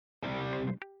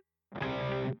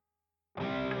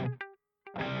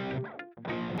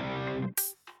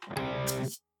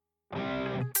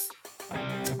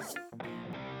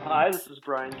Hi, this is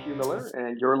Bryan Q. Miller,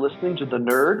 and you're listening to The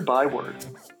Nerd by Word.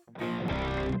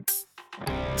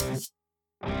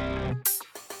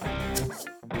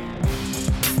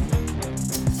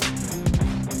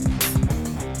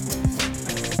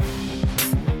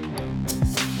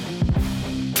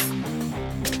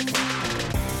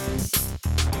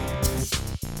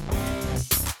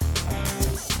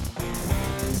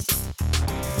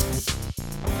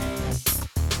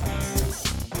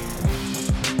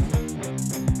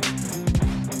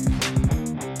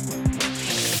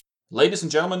 Ladies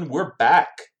and gentlemen, we're back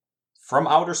from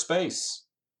outer space.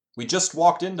 We just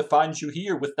walked in to find you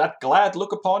here with that glad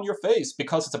look upon your face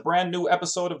because it's a brand new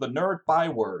episode of the Nerd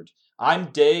Byword.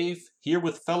 I'm Dave, here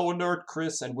with fellow nerd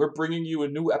Kris, and we're bringing you a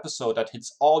new episode that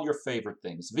hits all your favorite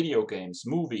things: video games,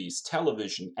 movies,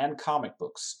 television, and comic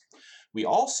books. We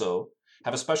also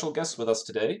have a special guest with us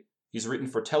today. He's written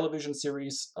for television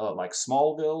series like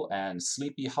Smallville and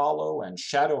Sleepy Hollow and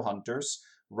Shadowhunters,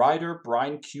 writer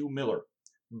Bryan Q. Miller.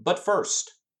 But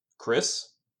first,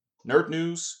 Kris, nerd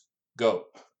news, go.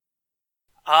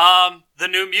 The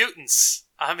New Mutants.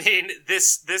 I mean,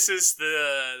 this is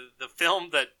the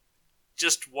film that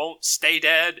just won't stay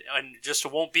dead and just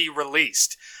won't be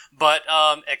released. But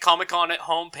at Comic-Con at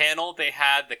Home panel, they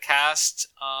had the cast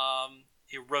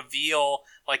reveal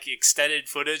like extended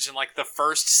footage and like the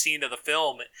first scene of the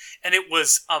film, and it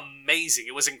was amazing.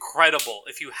 It was incredible.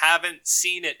 If you haven't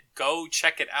seen it, go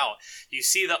check it out. You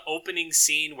see the opening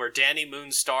scene where Danny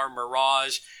Moonstar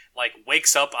Mirage like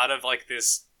wakes up out of like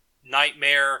this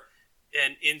nightmare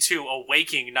and into a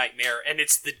waking nightmare, and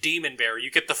it's the Demon Bear.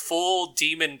 You get the full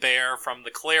Demon Bear from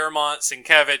the Claremont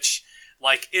Sienkiewicz.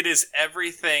 Like, it is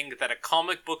everything that a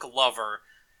comic book lover,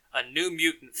 a New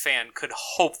Mutant fan, could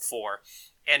hope for.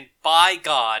 And by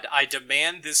God, I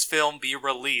demand this film be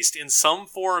released in some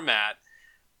format,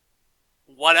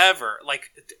 whatever. Like,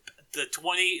 the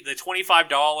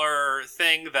 $25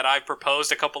 thing that I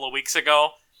proposed a couple of weeks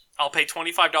ago, I'll pay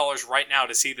 $25 right now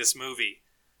to see this movie,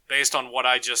 based on what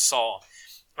I just saw.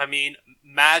 I mean,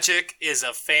 Magic is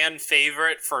a fan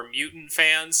favorite for mutant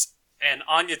fans, and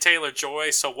Anya Taylor-Joy,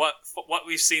 so what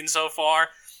we've seen so far,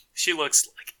 she looks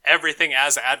like everything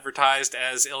as advertised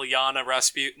as Illyana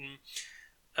Rasputin.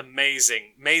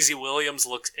 Amazing. Maisie Williams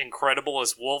looks incredible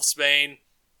as Wolfsbane.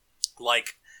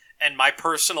 Like, and my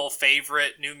personal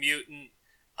favorite New Mutant,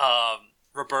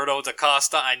 Roberto da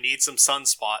Costa, I need some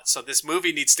Sunspot. So this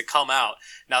movie needs to come out.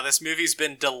 Now, this movie's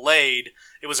been delayed.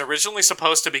 It was originally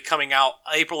supposed to be coming out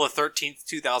April the 13th,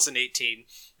 2018.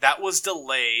 That was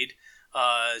delayed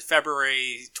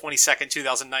February 22nd,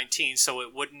 2019, so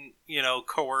it wouldn't,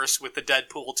 coerce with the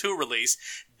Deadpool 2 release.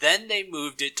 Then they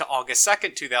moved it to August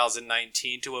 2nd,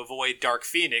 2019 to avoid Dark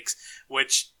Phoenix,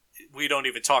 which we don't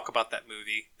even talk about that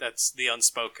movie. That's the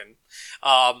unspoken.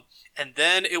 And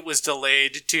then it was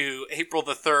delayed to April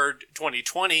the 3rd,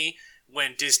 2020,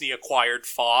 when Disney acquired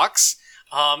Fox.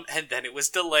 And then it was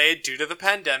delayed due to the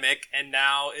pandemic, and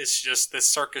now it's just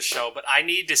this circus show. But I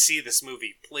need to see this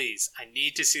movie, please. I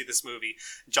need to see this movie.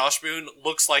 Josh Boone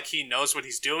looks like he knows what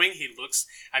he's doing.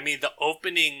 The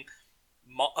opening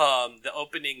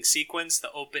sequence,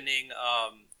 the opening,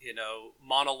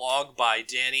 monologue by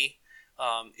Danny,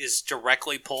 is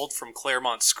directly pulled from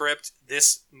Claremont's script.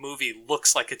 This movie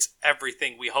looks like it's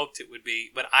everything we hoped it would be,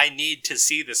 but I need to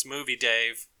see this movie,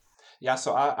 Dave. Yeah,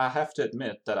 so I have to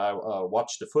admit that I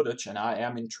watched the footage and I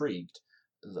am intrigued.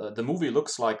 The movie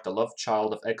looks like the love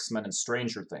child of X-Men and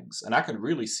Stranger Things, and I can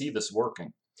really see this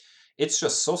working. It's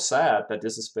just so sad that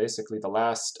this is basically the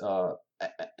last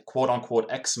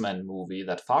quote-unquote X-Men movie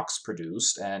that Fox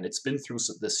produced, and it's been through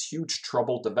this huge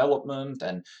troubled development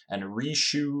and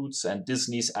reshoots and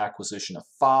Disney's acquisition of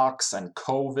Fox and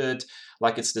COVID.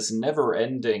 Like, it's this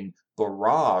never-ending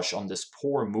barrage on this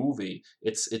poor movie.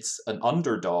 It's an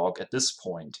underdog at this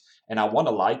point, and I want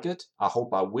to like it. I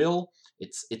hope I will.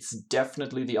 It's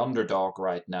definitely the underdog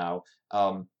right now.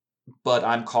 But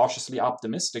I'm cautiously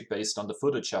optimistic based on the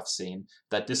footage I've seen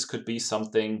that this could be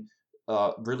something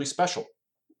really special.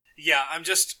 Yeah, I'm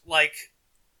just like,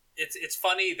 it's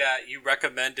funny that you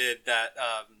recommended that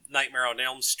Nightmare on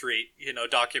Elm Street,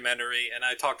 documentary, and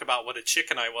I talked about what a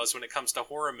chicken I was when it comes to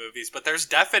horror movies, but there's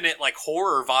definite like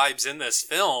horror vibes in this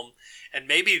film, and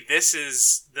maybe this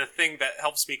is the thing that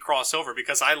helps me cross over,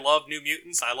 because I love New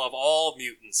Mutants. I love all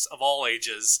mutants of all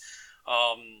ages.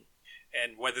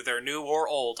 And whether they're new or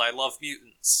old, I love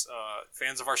mutants.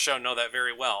 Fans of our show know that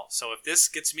very well. So if this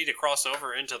gets me to cross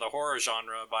over into the horror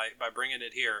genre by bringing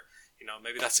it here,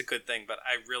 maybe that's a good thing. But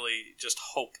I really just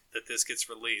hope that this gets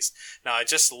released. Now, I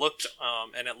just looked,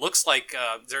 and it looks like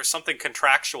there's something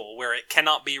contractual where it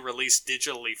cannot be released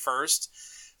digitally first.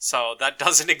 So that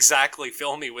doesn't exactly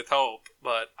fill me with hope,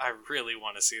 but I really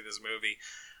want to see this movie.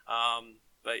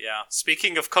 But yeah,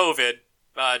 speaking of COVID,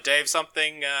 Dave,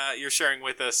 something you're sharing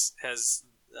with us has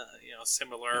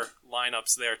similar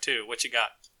lineups there too. What you got?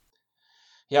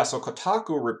 Yeah, so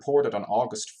Kotaku reported on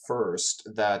August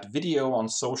 1st that video on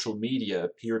social media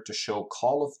appeared to show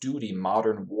Call of Duty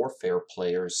Modern Warfare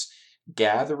players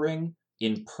gathering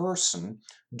in person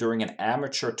during an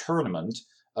amateur tournament,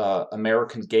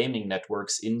 American Gaming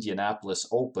Network's Indianapolis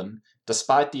Open,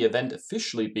 despite the event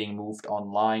officially being moved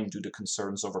online due to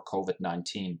concerns over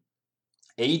COVID-19.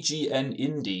 AGN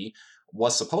Indy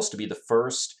was supposed to be the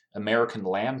first American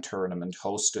LAN tournament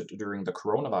hosted during the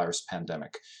coronavirus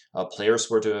pandemic. Players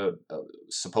were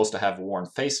supposed to have worn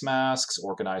face masks.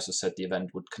 Organizers said the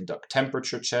event would conduct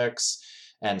temperature checks,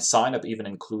 and sign up even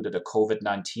included a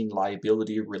COVID-19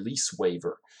 liability release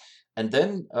waiver. And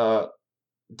then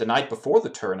the night before the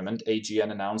tournament, AGN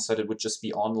announced that it would just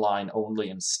be online only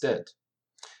instead.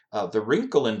 The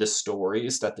wrinkle in this story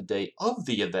is that the day of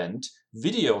the event,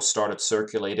 video started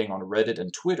circulating on Reddit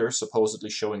and Twitter, supposedly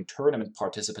showing tournament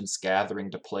participants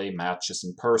gathering to play matches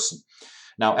in person.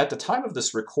 Now, at the time of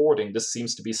this recording, this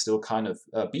seems to be still kind of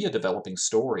be a developing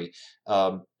story,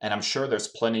 and I'm sure there's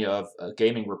plenty of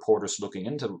gaming reporters looking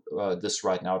into this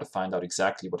right now to find out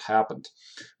exactly what happened.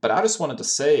 But I just wanted to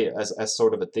say, as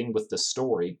sort of a thing with this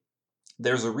story,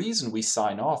 there's a reason we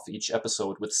sign off each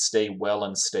episode with "Stay well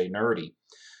and stay nerdy."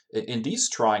 In these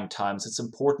trying times, it's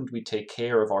important we take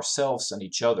care of ourselves and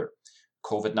each other.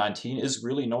 COVID-19 is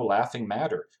really no laughing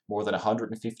matter. More than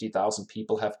 150,000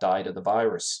 people have died of the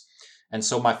virus. And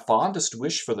so my fondest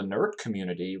wish for the nerd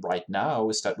community right now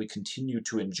is that we continue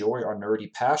to enjoy our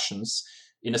nerdy passions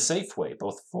in a safe way,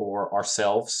 both for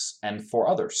ourselves and for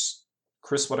others.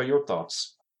 Kris, what are your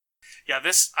thoughts? Yeah,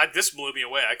 this blew me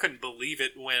away. I couldn't believe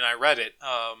it when I read it.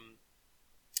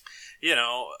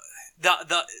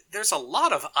 There's a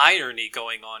lot of irony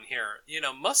going on here.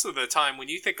 Most of the time when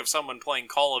you think of someone playing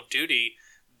Call of Duty,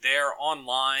 they're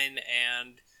online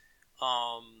and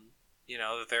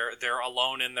they're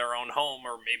alone in their own home,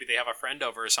 or maybe they have a friend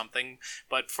over or something.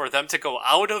 But for them to go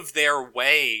out of their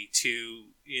way to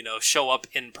show up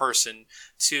in person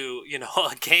to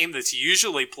a game that's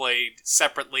usually played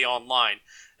separately online,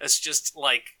 it's just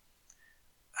like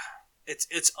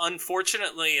it's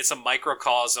unfortunately it's a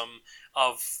microcosm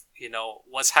of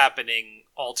what's happening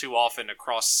all too often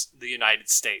across the United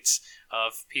States,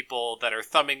 of people that are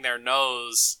thumbing their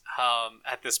nose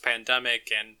at this pandemic,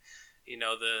 and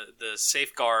the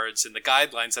safeguards and the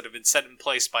guidelines that have been set in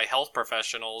place by health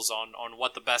professionals on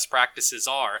what the best practices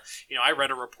are. I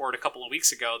read a report a couple of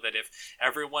weeks ago that if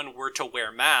everyone were to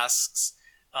wear masks,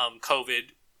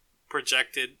 COVID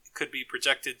could be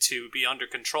projected to be under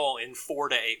control in 4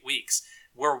 to 8 weeks.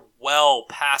 We're well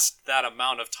past that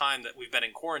amount of time that we've been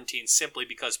in quarantine simply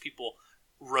because people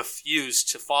refuse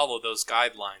to follow those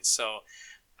guidelines. So,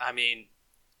 I mean,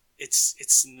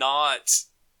 it's not...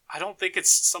 I don't think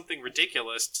it's something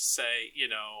ridiculous to say,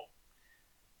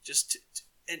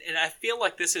 and I feel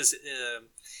like this is...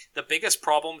 the biggest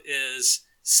problem is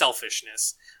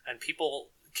selfishness. And people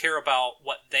care about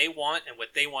what they want and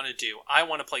what they want to do. I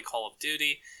want to play Call of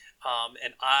Duty.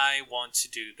 And I want to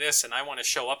do this, and I want to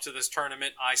show up to this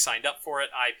tournament. I signed up for it.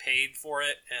 I paid for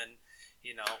it, and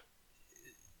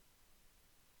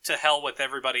to hell with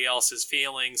everybody else's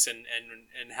feelings and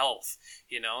health.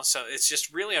 So it's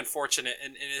just really unfortunate,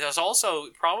 and it has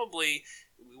also probably,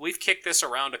 we've kicked this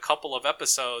around a couple of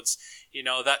episodes.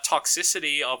 That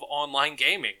toxicity of online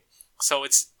gaming. So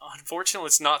it's unfortunately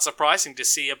it's not surprising to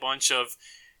see a bunch of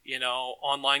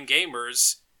online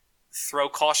gamers throw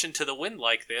caution to the wind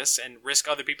like this and risk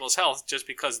other people's health just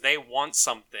because they want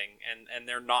something, and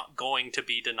they're not going to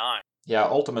be denied. Yeah,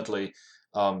 ultimately,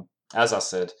 as I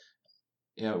said,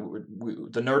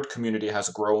 the nerd community has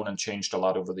grown and changed a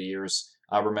lot over the years.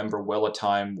 I remember well a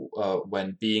time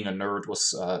when being a nerd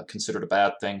was considered a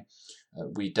bad thing.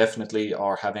 We definitely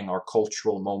are having our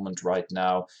cultural moment right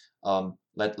now.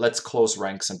 Let's close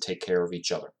ranks and take care of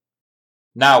each other.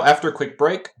 Now, after a quick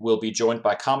break, we'll be joined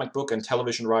by comic book and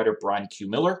television writer Bryan Q.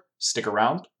 Miller. Stick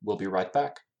around, we'll be right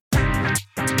back.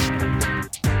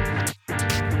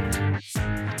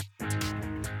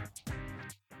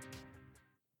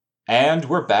 And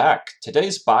we're back.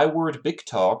 Today's Byword Big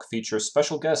Talk features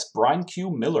special guest Bryan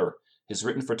Q. Miller. He's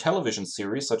written for television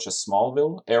series such as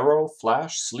Smallville, Arrow,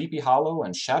 Flash, Sleepy Hollow,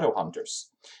 and Shadowhunters.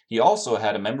 He also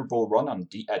had a memorable run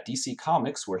at DC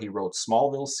Comics where he wrote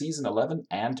Smallville Season 11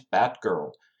 and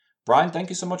Batgirl. Bryan, thank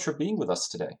you so much for being with us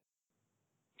today.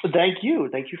 Thank you.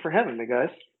 Thank you for having me, guys.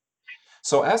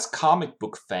 So as comic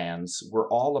book fans, we're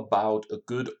all about a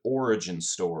good origin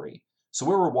story. So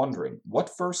we were wondering, what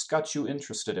first got you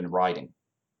interested in writing?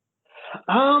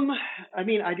 I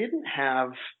mean, I didn't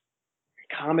have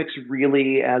comics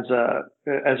really as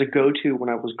a go-to when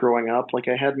I was growing up. Like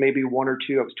I had maybe one or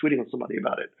two. I was tweeting with somebody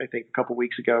about it, I think a couple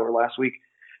weeks ago or last week.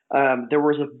 There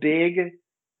was a big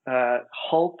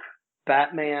Hulk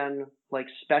Batman like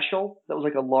special that was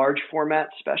like a large format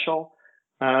special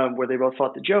where they both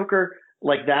fought the Joker.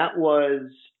 Like that was,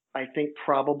 I think,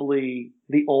 probably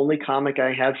the only comic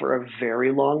I had for a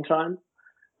very long time.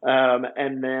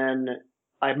 And then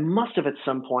I must have at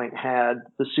some point had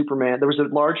the Superman. There was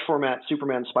a large format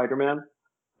Superman Spider-Man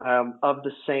of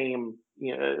the same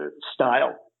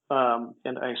style,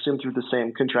 and I assume through the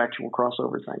same contractual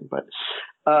crossover thing. But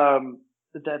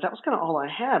that was kind of all I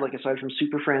had, like aside from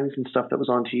Super Friends and stuff that was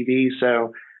on TV.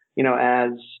 So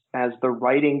as the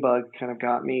writing bug kind of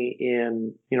got me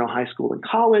in high school and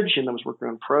college, and I was working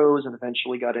on prose and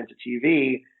eventually got into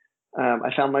TV.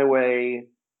 I found my way.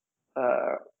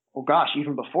 Well, gosh,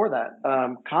 even before that,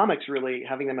 comics really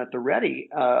having them at the ready.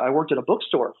 I worked at a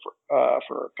bookstore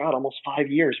for almost 5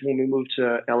 years when we moved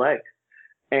to LA.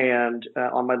 And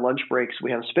on my lunch breaks,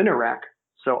 we had a spinner rack.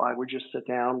 So I would just sit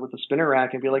down with the spinner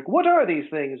rack and be like, what are these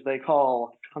things they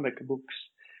call comic books?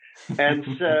 And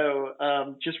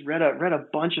so just read a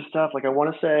bunch of stuff. Like I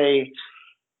want to say,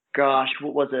 gosh,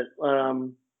 what was it?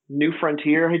 New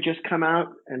Frontier had just come out.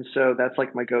 And so that's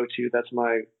like my go-to. That's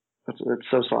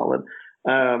so solid.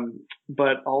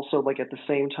 But also like at the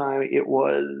same time, it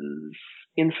was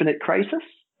Infinite Crisis,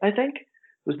 I think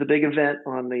was the big event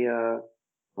on the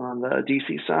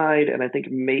DC side. And I think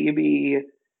maybe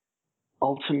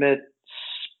Ultimate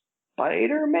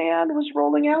Spider-Man was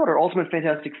rolling out, or Ultimate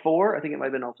Fantastic Four. I think it might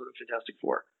have been Ultimate Fantastic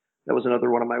Four. That was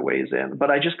another one of my ways in, but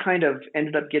I just kind of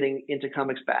ended up getting into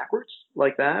comics backwards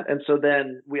like that. And so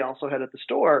then we also had at the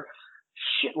store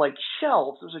like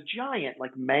shelves. There was a giant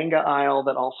like manga aisle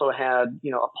that also had,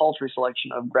 a paltry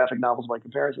selection of graphic novels by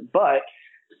comparison. But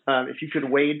if you could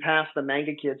wade past the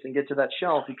manga kids and get to that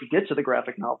shelf, you could get to the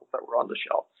graphic novels that were on the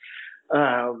shelf.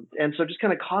 And so just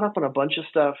kind of caught up on a bunch of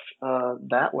stuff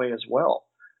that way as well.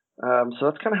 So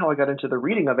that's kind of how I got into the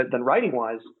reading of it. Then writing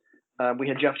wise, we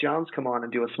had Jeff Johns come on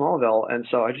and do a Smallville, and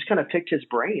so I just kind of picked his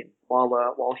brain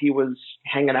while he was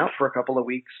hanging out for a couple of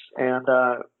weeks, and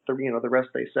the rest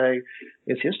they say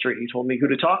is history. He told me who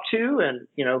to talk to, and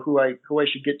who I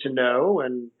should get to know,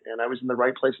 and I was in the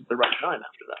right place at the right time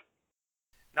after that.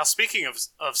 Now, speaking of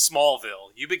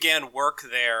Smallville, you began work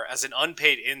there as an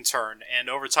unpaid intern and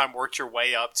over time worked your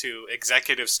way up to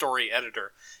executive story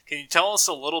editor. Can you tell us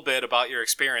a little bit about your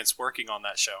experience working on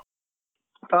that show?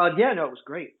 Yeah, no, it was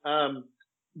great.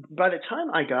 By the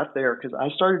time I got there, because I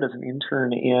started as an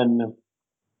intern in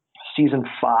season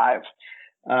 5,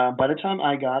 by the time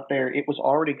I got there, it was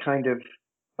already kind of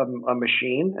a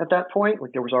machine at that point.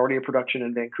 Like there was already a production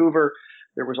in Vancouver.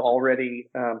 There was already,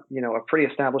 a pretty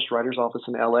established writer's office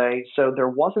in LA. So there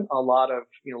wasn't a lot of,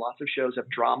 lots of shows have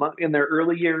drama in their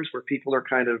early years where people are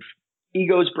kind of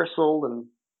egos bristle and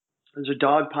there's a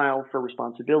dog pile for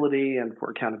responsibility and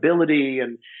for accountability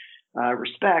and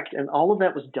respect. And all of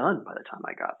that was done by the time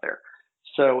I got there.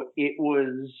 So it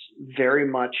was very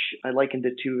much, I likened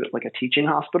it to like a teaching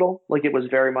hospital. Like it was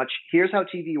very much, here's how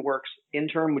TV works.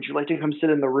 Intern, would you like to come sit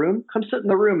in the room? Come sit in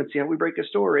the room and see how we break a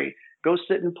story. Go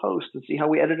sit in post and see how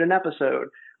we edit an episode.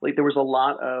 Like there was a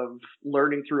lot of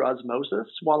learning through osmosis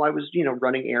while I was,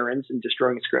 running errands and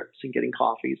destroying scripts and getting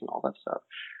coffees and all that stuff.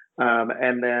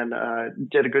 And then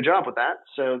did a good job with that.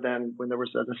 So then when there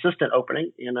was an assistant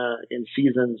opening in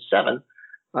season 7,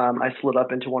 I slid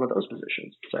up into one of those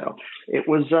positions. So it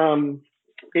was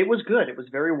good. It was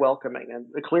very welcoming and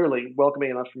clearly welcoming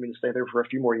enough for me to stay there for a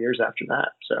few more years after that.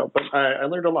 So, but I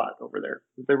learned a lot over there.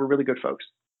 They were really good folks.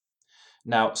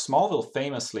 Now, Smallville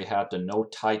famously had the no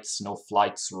tights, no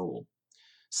flights rule.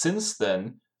 Since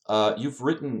then, you've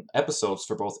written episodes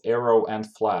for both Arrow and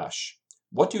Flash.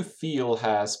 What do you feel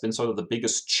has been sort of the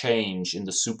biggest change in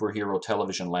the superhero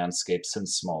television landscape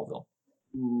since Smallville?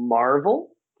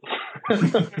 Marvel?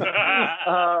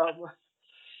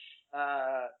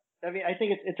 I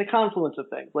think it's a confluence of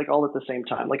things, like all at the same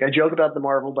time. Like I joke about the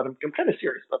Marvel, but I'm kind of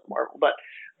serious about the Marvel. But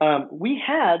we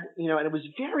had, and it was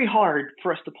very hard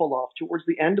for us to pull off. Towards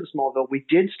the end of Smallville, we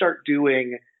did start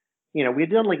doing, we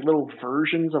had done like little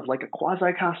versions of like a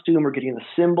quasi costume or getting the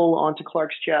symbol onto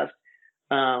Clark's chest.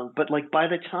 But like by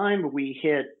the time we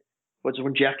hit, was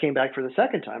when Jeff came back for the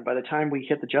second time. By the time we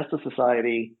hit the Justice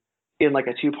Society in like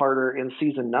a 2-parter in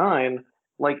season 9,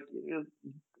 like.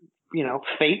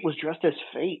 Fate was dressed as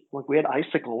Fate. Like we had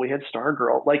Icicle, we had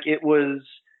Stargirl. Like it was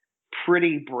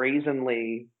pretty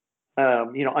brazenly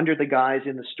under the guise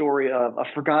in the story of a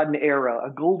forgotten era,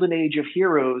 a golden age of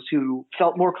heroes who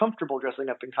felt more comfortable dressing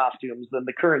up in costumes than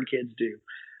the current kids do.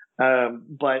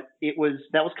 But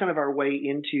that was kind of our way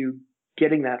into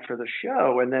getting that for the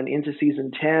show. And then into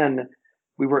season 10,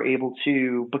 we were able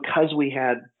to, because we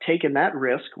had taken that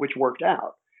risk, which worked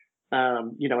out,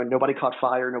 and nobody caught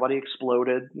fire, nobody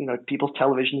exploded, people's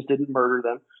televisions didn't murder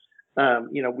them.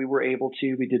 We were able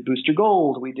to, we did Booster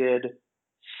Gold, we did,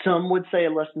 some would say,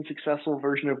 a less than successful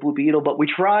version of Blue Beetle, but we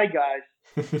tried, guys.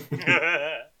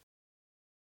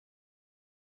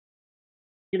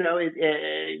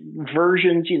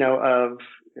 Versions, of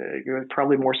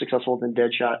probably more successful than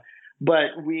Deadshot,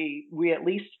 but we at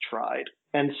least tried.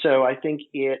 And so I think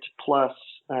it plus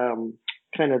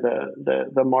kind of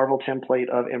the Marvel template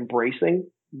of embracing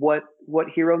what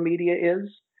hero media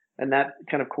is, and that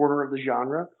kind of corner of the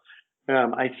genre,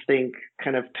 I think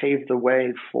kind of paved the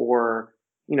way for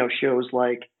shows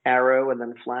like Arrow and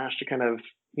then Flash to kind of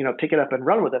pick it up and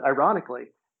run with it.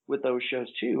 Ironically, with those shows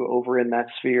too, over in that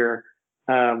sphere.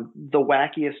 The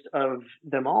wackiest of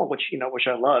them all, which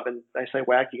I love, and I say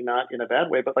wacky not in a bad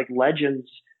way, but like Legends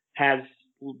has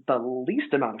the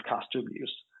least amount of costume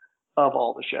use of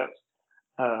all the shows.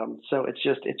 So it's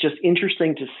just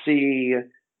interesting to see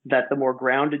that the more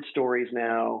grounded stories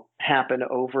now happen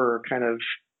over kind of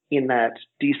in that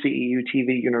DCEU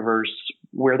TV universe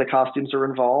where the costumes are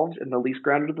involved, and the least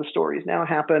grounded of the stories now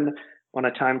happen on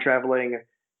a time traveling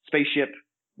spaceship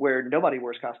where nobody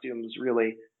wears costumes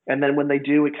really. And then when they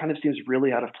do, it kind of seems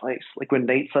really out of place. Like when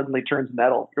Nate suddenly turns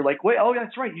metal, you're like, wait, oh,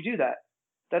 that's right, you do that.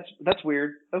 That's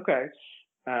weird. Okay.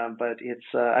 But it's,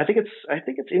 I think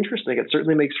it's interesting. It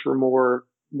certainly makes for more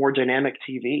dynamic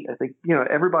TV. I think,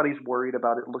 everybody's worried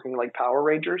about it looking like Power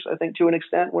Rangers, I think, to an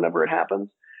extent, whenever it happens.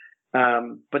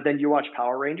 But then you watch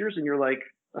Power Rangers and you're like,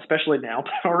 especially now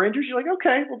Power Rangers, you're like,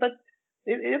 okay, well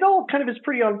it all kind of is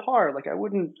pretty on par. Like I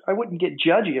wouldn't get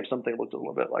judgy if something looked a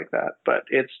little bit like that, but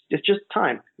it's just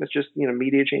time. It's just,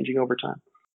 media changing over time.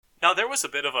 Now, there was a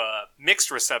bit of a mixed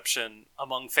reception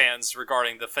among fans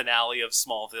regarding the finale of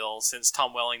Smallville, since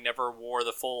Tom Welling never wore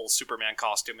the full Superman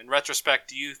costume. In retrospect,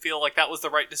 do you feel like that was the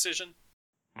right decision?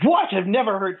 What? I've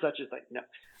never heard such a thing. No.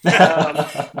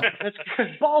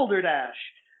 That's balderdash.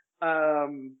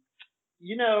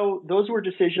 Those were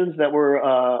decisions that were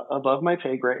above my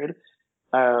pay grade.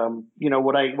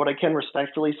 What I can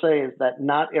respectfully say is that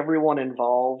not everyone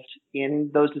involved in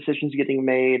those decisions getting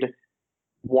made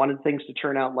wanted things to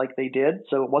turn out like they did.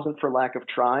 So it wasn't for lack of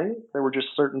trying. There were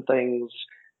just certain things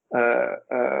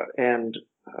that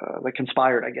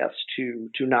conspired, I guess, to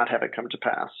not have it come to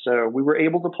pass. So we were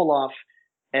able to pull off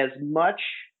as much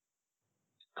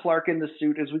Clark in the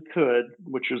suit as we could,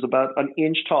 which was about an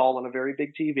inch tall on a very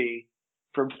big TV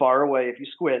from far away if you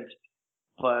squint.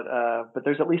 But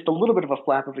there's at least a little bit of a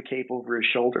flap of a cape over his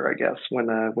shoulder, I guess,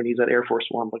 when he's at Air Force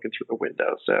One looking through the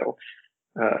window. So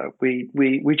we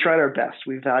tried our best.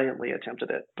 We valiantly attempted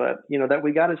it, but that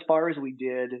we got as far as we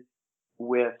did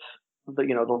with the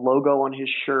logo on his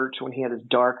shirt when he had his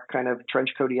dark kind of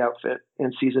trench coaty outfit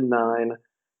in season 9.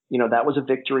 That was a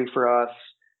victory for us.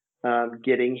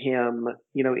 Getting him,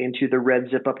 into the red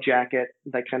zip-up jacket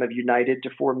that kind of united to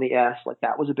form the S, like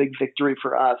that was a big victory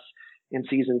for us in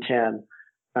season 10.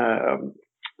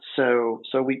 So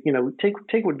we,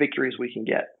 take what victories we can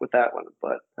get with that one,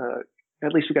 but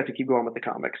at least we got to keep going with the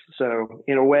comics. So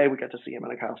in a way, we got to see him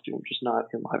in a costume, just not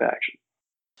in live action.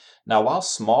 Now, while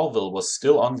Smallville was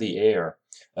still on the air,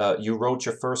 you wrote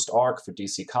your first arc for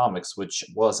DC Comics, which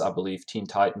was, I believe, Teen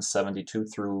Titans 72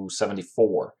 through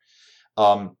 74.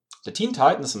 The Teen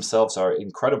Titans themselves are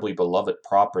incredibly beloved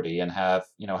property and have,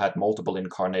 had multiple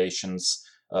incarnations,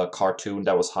 a cartoon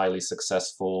that was highly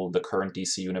successful, the current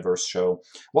DC Universe show.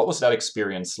 What was that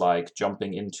experience like,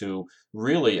 jumping into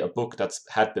really a book that's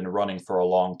had been running for a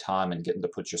long time and getting to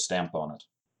put your stamp on it?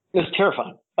 It was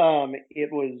terrifying.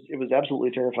 It was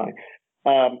absolutely terrifying.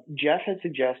 Jeff had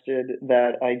suggested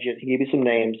that he gave me some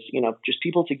names, just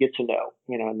people to get to know,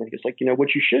 and then he was like,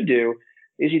 what you should do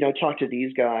is, talk to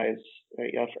these guys.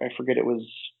 I forget, it was,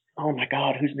 oh my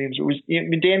God, whose names? It was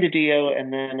Dan DiDio,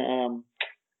 and then,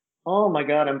 oh my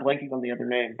God, I'm blanking on the other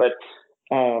name, but,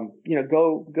 go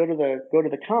to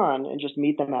the con and just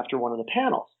meet them after one of the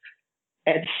panels.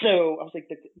 And so I was like,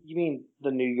 you mean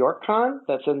the New York con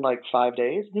that's in like 5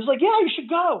 days? And he was like, yeah, you should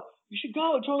go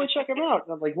totally check them out.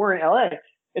 And I'm like, we're in LA.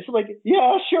 It's like,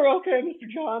 yeah, sure. Okay, Mr.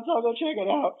 Johns, I'll go check it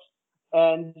out.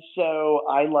 And so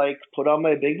I put on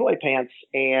my big boy pants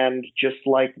and just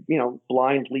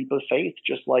blind leap of faith,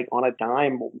 just on a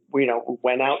dime,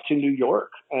 went out to New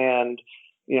York and,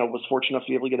 was fortunate enough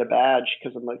to be able to get a badge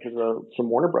because of some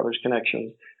Warner Brothers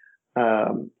connections.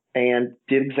 and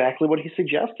did exactly what he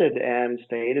suggested and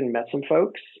stayed and met some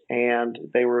folks. And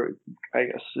they were, I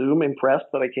assume, impressed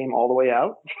that I came all the way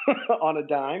out on a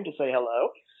dime to say hello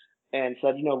and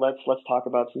said, let's talk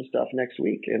about some stuff next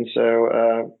week. And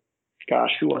so,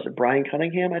 gosh, who was it? Brian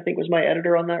Cunningham, I think, was my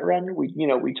editor on that run.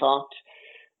 We talked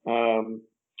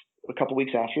a couple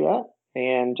weeks after that,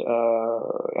 and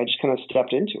I just kind of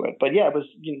stepped into it. But yeah, it was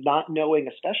not knowing,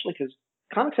 especially because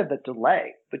comics have that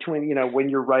delay between, when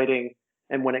you're writing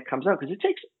and when it comes out, because it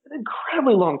takes an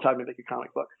incredibly long time to make a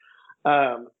comic book,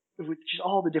 with just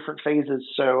all the different phases.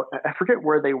 So I forget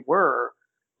where they were,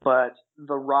 but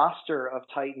the roster of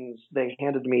Titans they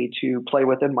handed me to play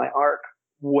with in my arc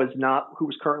was not who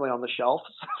was currently on the shelf.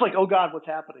 So it's like, oh God, what's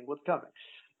happening? What's coming?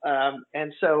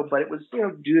 But it was,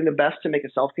 doing the best to make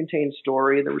a self-contained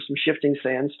story. There was some shifting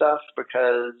sand stuff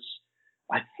because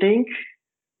I think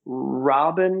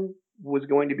Robin was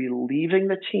going to be leaving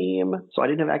the team. So I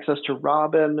didn't have access to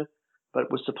Robin,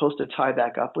 but was supposed to tie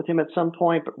back up with him at some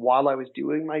point. But while I was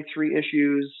doing my 3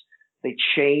 issues, they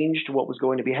changed what was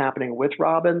going to be happening with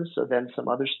Robin. So then some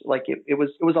others, like it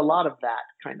was a lot of that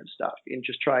kind of stuff in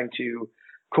just trying to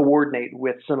coordinate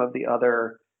with some of the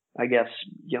other, I guess,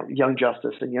 Young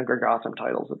Justice and Younger Gotham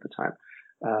titles at the time.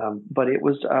 But it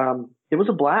was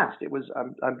a blast. It was,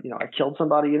 I killed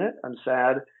somebody in it. I'm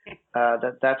sad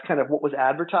that's kind of what was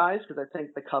advertised, because I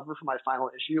think the cover for my final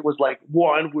issue was like,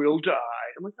 one will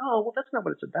die. I'm like, oh, well, that's not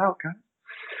what it's about,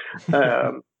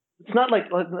 guys. It's not like,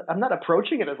 I'm not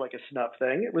approaching it as like a snub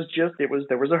thing. It was just, there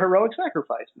was a heroic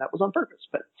sacrifice, and that was on purpose.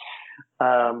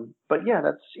 But yeah,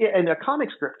 and a comic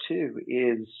script too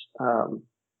is,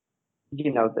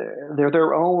 they're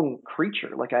their own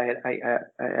creature. Like I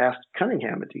asked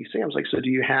Cunningham at DC, I was like, so do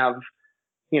you have,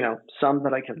 some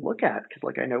that I can look at? Cause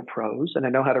like I know prose and I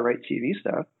know how to write TV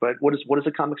stuff, but what does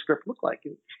a comic script look like?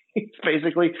 And it's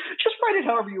basically just write it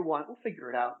however you want. We'll figure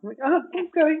it out. I'm like, oh,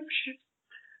 okay,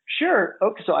 sure.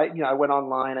 Okay. So I went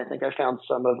online. I think I found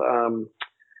some of,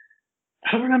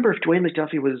 I don't remember if Dwayne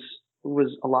McDuffie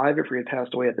was alive, if he had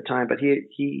passed away at the time, but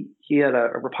he had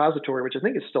a repository, which I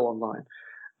think is still online,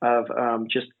 of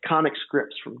just comic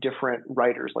scripts from different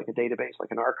writers, like a database,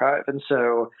 like an archive. And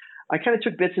so I kind of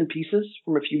took bits and pieces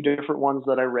from a few different ones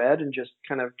that I read and just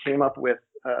kind of came up with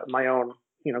my own,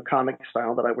 comic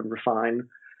style that I would refine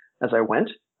as I went.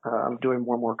 I'm doing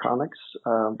more and more comics,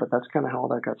 but that's kind of how all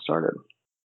that got started.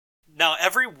 Now,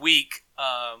 every week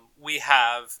we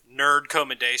have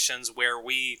nerd-commendations where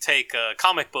we take a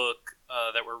comic book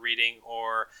that we're reading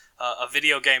or a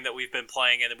video game that we've been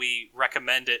playing, and we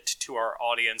recommend it to our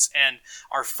audience. And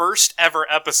our first ever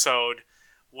episode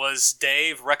was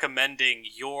Dave recommending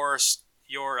your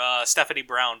Stephanie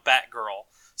Brown Batgirl.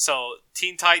 So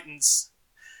Teen Titans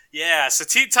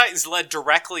led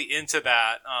directly into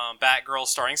that Batgirl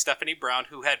starring Stephanie Brown,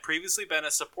 who had previously been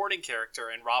a supporting character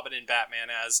in Robin and Batman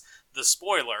as the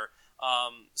spoiler.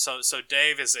 So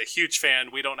Dave is a huge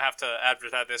fan. We don't have to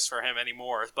advertise this for him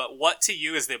anymore. But what to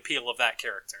you is the appeal of that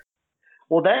character?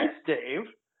 Well, thanks, Dave.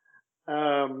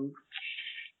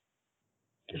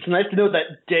 It's nice to know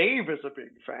that Dave is a big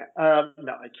fan.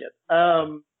 No, I kid.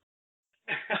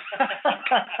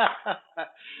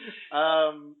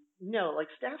 No, like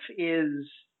Steph is.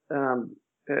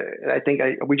 I think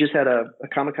we just had a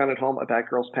Comic-Con at home, a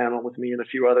Batgirls panel with me and a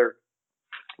few other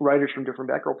writers from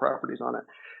different Batgirl properties on it.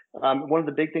 One of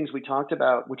the big things we talked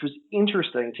about, which was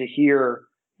interesting to hear,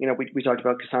 we talked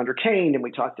about Cassandra Cain, and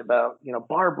we talked about,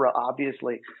 Barbara,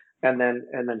 obviously, and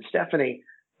then Stephanie,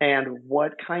 and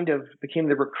what kind of became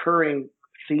the recurring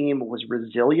theme was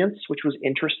resilience, which was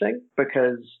interesting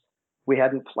because we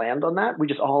hadn't planned on that. We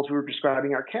were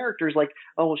describing our characters like,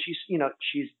 oh, well, she's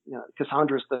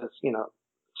Cassandra's the,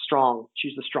 strong.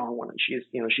 She's the strong one, and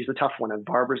she's the tough one, and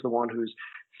Barbara's the one who's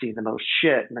seen the most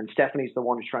shit, and then Stephanie's the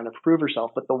one who's trying to prove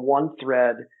herself. But the one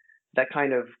thread that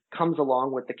kind of comes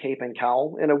along with the cape and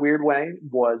cowl in a weird way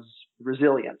was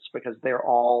resilience, because they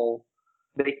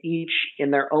each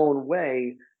in their own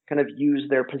way kind of use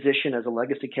their position as a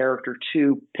legacy character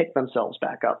to pick themselves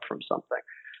back up from something.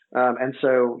 And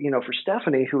so, for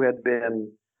Stephanie, who had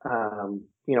been,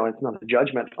 it's not a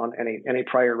judgment on any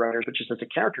prior writers, but just as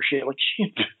a character, she had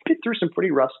been through some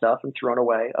pretty rough stuff and thrown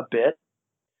away a bit,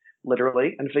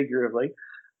 literally and figuratively,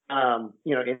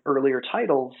 in earlier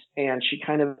titles. And she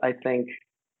kind of, I think,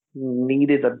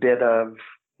 needed a bit of,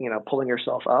 pulling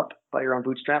herself up by her own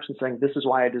bootstraps and saying, this is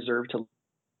why I deserve to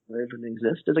live and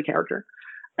exist as a character.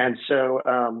 And so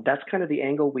that's kind of the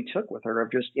angle we took with her,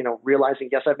 of just, realizing,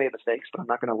 yes, I've made mistakes, but I'm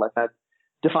not going to let that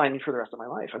define me for the rest of my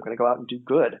life. I'm going to go out and do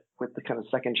good with the kind of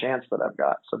second chance that I've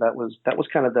got. So that was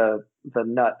kind of the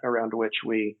nut around which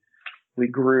we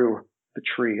grew the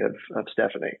tree of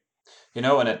Stephanie.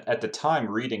 And at the time,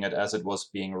 reading it as it was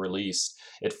being released,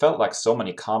 it felt like so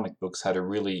many comic books had a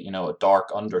really, a dark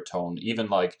undertone. Even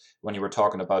like when you were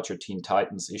talking about your Teen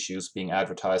Titans issues being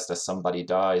advertised as somebody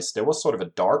dies, there was sort of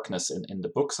a darkness in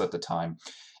the books at the time.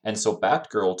 And so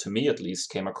Batgirl, to me at least,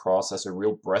 came across as a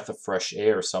real breath of fresh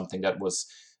air, something that was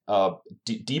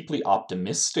deeply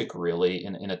optimistic, really,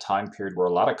 in a time period where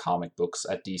a lot of comic books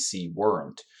at DC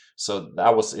weren't. So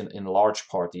that was in large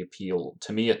part the appeal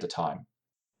to me at the time.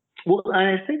 Well,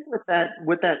 I think with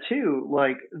that too,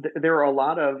 like there are a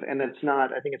lot of, and it's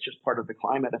not. I think it's just part of the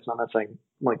climate. It's not that saying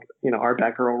like our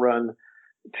Batgirl run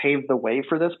paved the way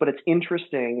for this, but it's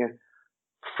interesting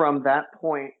from that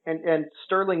point. And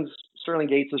Sterling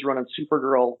Gates' run on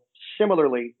Supergirl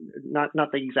similarly,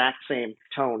 not the exact same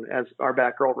tone as our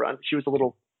Batgirl run. She was a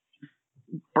little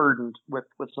burdened with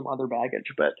some other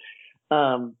baggage, but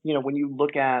when you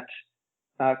look at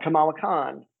Kamala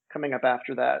Khan coming up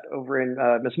after that over in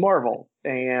Miss Marvel,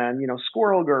 and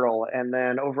Squirrel Girl, and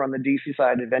then over on the DC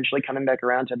side, eventually coming back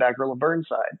around to Batgirl and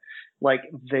Burnside. Like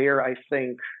there, I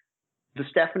think the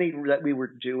Stephanie that we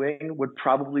were doing would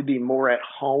probably be more at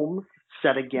home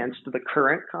set against the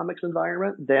current comics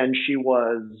environment than she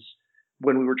was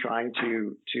when we were trying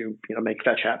to make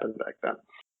fetch happen back then.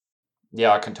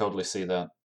 Yeah, I can totally see that.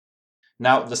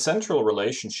 Now, the central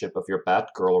relationship of your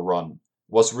Batgirl run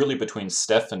was really between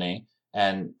Stephanie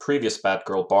and previous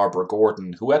Batgirl Barbara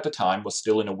Gordon, who at the time was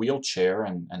still in a wheelchair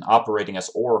and operating as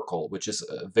Oracle, which is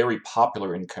a very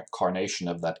popular incarnation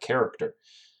of that character.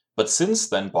 But since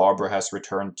then, Barbara has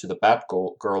returned to the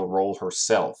Batgirl role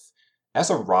herself. As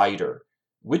a writer,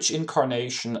 which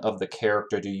incarnation of the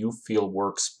character do you feel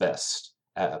works best?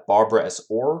 Barbara as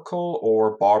Oracle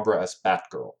or Barbara as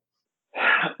Batgirl?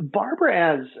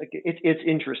 Barbara as it's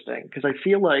interesting because I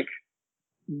feel like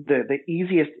the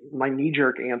easiest, my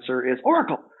knee-jerk answer is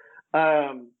Oracle.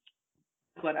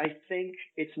 But I think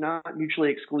it's not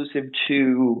mutually exclusive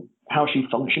to how she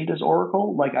functioned as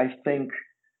Oracle. Like I think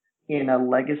in a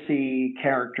legacy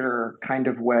character kind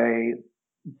of way,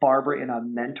 Barbara in a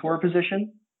mentor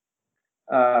position,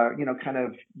 kind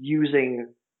of using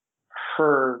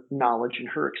her knowledge and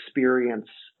her experience,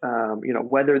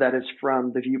 whether that is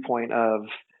from the viewpoint of,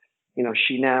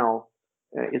 she now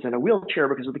is in a wheelchair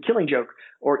because of the Killing Joke,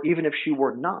 or even if she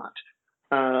were not,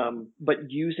 but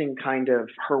using kind of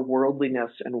her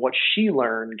worldliness and what she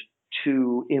learned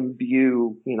to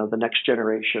imbue, the next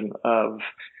generation of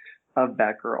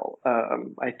Batgirl,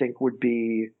 I think would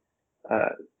be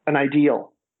an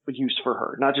ideal use for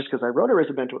her. Not just because I wrote her as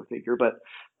a mentor figure, but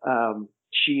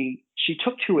she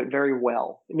took to it very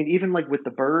well. I mean, even like with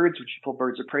the birds, when she pulled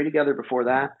Birds of Prey together before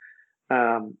that,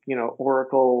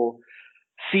 Oracle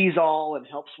sees all and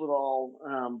helps with all,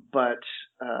 but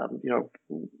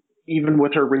even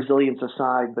with her resilience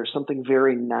aside, there's something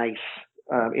very nice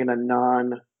in a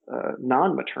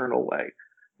non-maternal way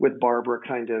with Barbara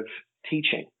kind of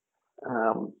teaching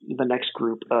the next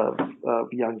group of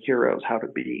young heroes how to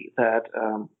be. That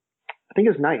I think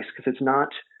is nice because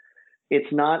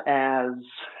it's not as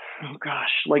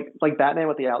like Batman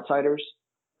with the Outsiders.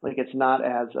 Like it's not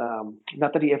as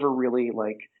not that he ever really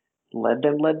like led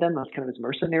them. That's kind of his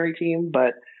mercenary team,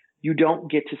 but you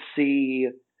don't get to see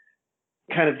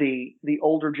kind of the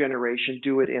older generation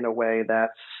do it in a way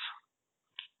that's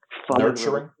fun,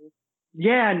 nurturing.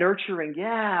 Yeah, nurturing.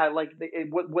 Yeah, like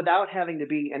without having to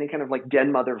be any kind of like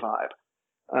den mother vibe.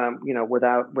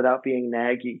 Without being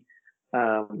naggy.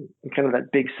 Kind of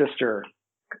that big sister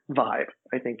vibe,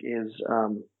 I think, is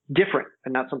different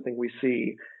and not something we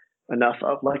see enough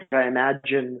of. Like I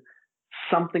imagine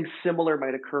something similar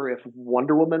might occur if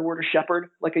Wonder Woman were to shepherd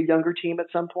like a younger team at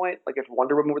some point. Like if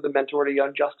Wonder Woman were the mentor to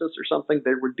Young Justice or something,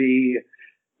 there would be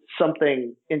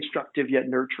something instructive yet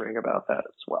nurturing about that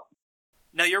as well.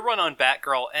 Now, your run on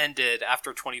Batgirl ended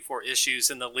after 24 issues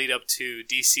in the lead up to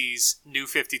DC's New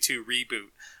 52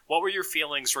 reboot. What were your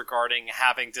feelings regarding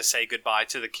having to say goodbye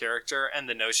to the character and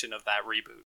the notion of that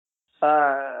reboot?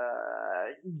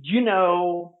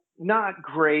 Not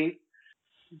great.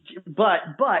 But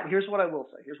here's what I will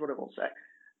say.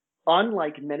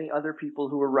 Unlike many other people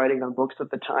who were writing on books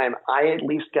at the time, I at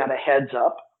least got a heads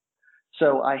up.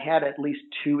 So I had at least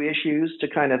 2 issues to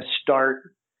kind of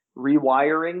start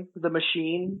rewiring the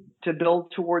machine to build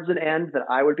towards an end that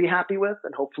I would be happy with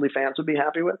and hopefully fans would be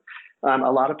happy with.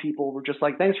 A lot of people were just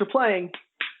like, thanks for playing.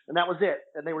 And that was it.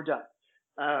 And they were done.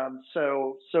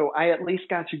 So I at least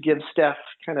got to give Steph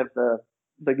kind of the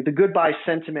goodbye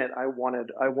sentiment I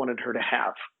wanted her to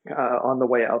have on the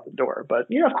way out the door. But,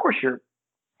 of course you're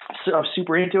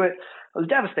super into it. I was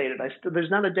devastated.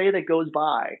 There's not a day that goes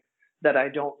by that I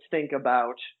don't think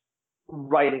about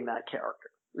writing that character.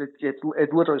 It's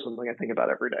literally something I think about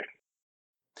every day.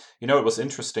 You know, it was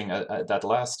interesting. That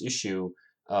last issue,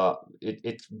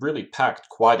 it really packed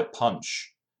quite a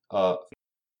punch, uh,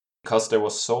 because there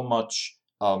was so much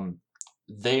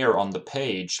there on the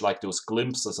page, like those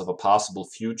glimpses of a possible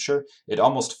future. It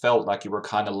almost felt like you were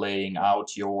kind of laying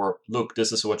out your look.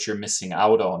 This is what you're missing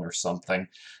out on, or something.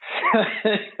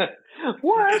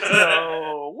 What?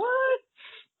 No, what?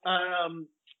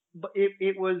 But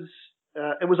it was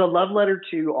a love letter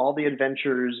to all the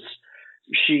adventures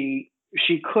she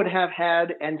could have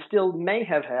had and still may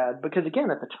have had, because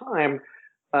again, at the time,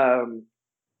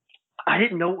 I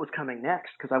didn't know what was coming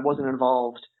next because I wasn't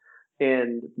involved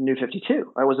in New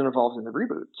 52. I wasn't involved in the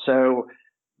reboot. So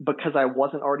because I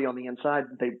wasn't already on the inside,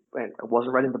 I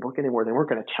wasn't writing the book anymore. They weren't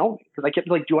going to tell me, because I kept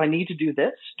like, do I need to do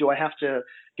this? Do I have to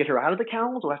get her out of the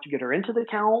cowl? Do I have to get her into the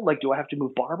cowl? Like, do I have to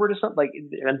move Barbara to something? Like,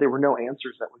 and there were no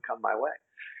answers that would come my way.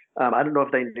 I don't know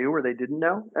if they knew or they didn't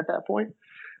know at that point,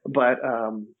 but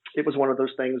it was one of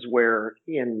those things where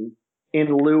in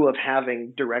lieu of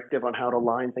having directive on how to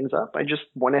line things up, I just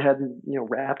went ahead and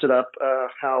wrapped it up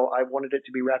how I wanted it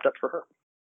to be wrapped up for her.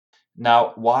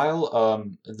 Now, while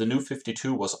the New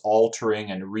 52 was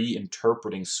altering and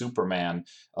reinterpreting Superman,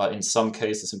 in some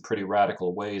cases in pretty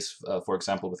radical ways, for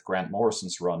example with Grant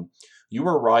Morrison's run, you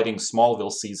were writing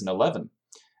Smallville Season 11,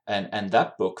 and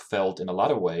that book felt in a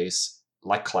lot of ways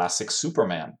like classic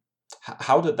Superman.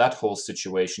 How did that whole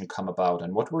situation come about,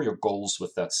 and what were your goals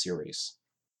with that series?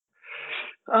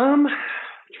 Trying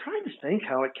to think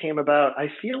how it came about. I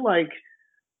feel like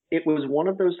it was one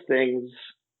of those things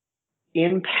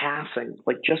in passing,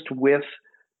 like just with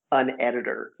an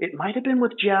editor. It might have been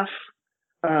with Jeff.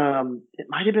 It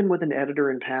might have been with an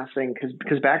editor in passing,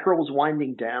 because Batgirl was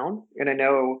winding down, and I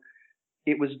know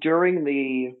it was during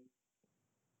the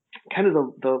kind of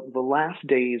the last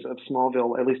days of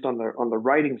Smallville, at least on the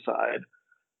writing side,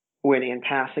 when in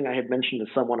passing I had mentioned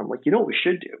to someone, I'm like, you know what we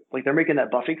should do? Like, they're making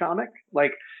that Buffy comic.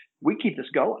 Like, we keep this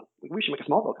going. Like, we should make a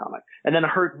Smallville comic. And then I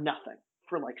heard nothing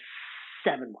for like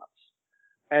 7 months.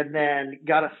 And then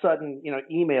got a sudden,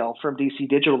 email from DC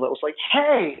Digital that was like,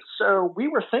 hey, so we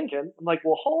were thinking. I'm like,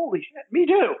 well, holy shit, me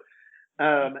too.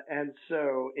 And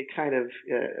so it kind of,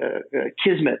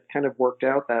 kismet kind of worked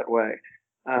out that way.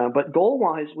 But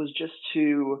goal-wise was just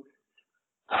to,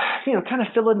 kind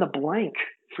of fill in the blank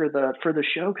for the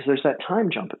show, because there's that time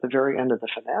jump at the very end of the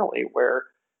finale where,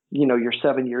 you're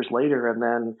 7 years later, and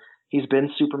then he's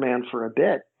been Superman for a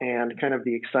bit. And kind of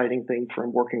the exciting thing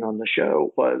from working on the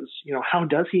show was, how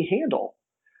does he handle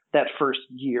that first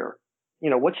year?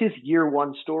 What's his year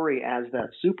one story as that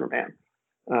Superman?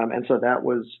 And so that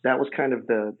was kind of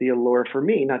the allure for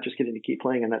me, not just getting to keep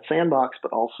playing in that sandbox,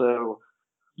 but also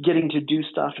getting to do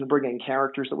stuff and bring in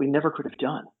characters that we never could have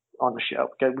done on the show.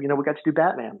 We got to do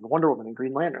Batman, Wonder Woman, and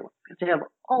Green Lantern. We got to have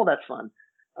all that fun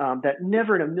that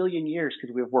never in a million years could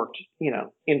we have worked,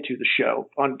 into the show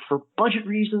for budget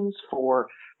reasons, for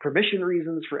permission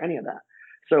reasons, for any of that.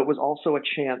 So it was also a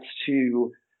chance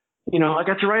to, I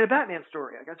got to write a Batman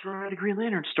story. I got to write a Green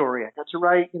Lantern story. I got to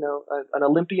write, an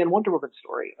Olympian Wonder Woman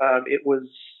story. It was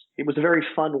a very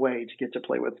fun way to get to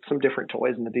play with some different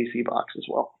toys in the DC box as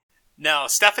well. Now,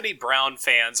 Stephanie Brown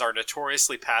fans are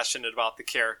notoriously passionate about the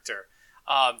character.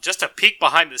 Just a peek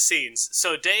behind the scenes.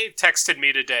 So Dave texted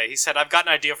me today. He said, I've got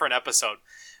an idea for an episode.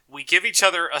 We give each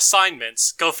other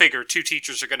assignments. Go figure, 2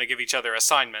 teachers are going to give each other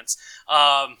assignments.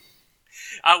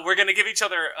 We're going to give each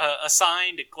other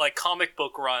assigned like comic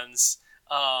book runs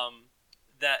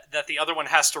that the other one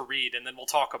has to read, and then we'll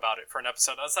talk about it for an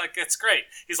episode. I was like, it's great.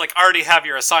 He's like, I already have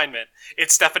your assignment.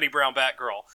 It's Stephanie Brown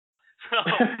Batgirl.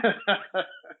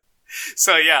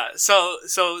 So yeah, so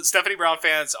Stephanie Brown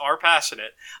fans are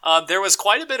passionate. There was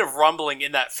quite a bit of rumbling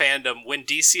in that fandom when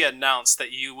DC announced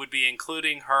that you would be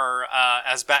including her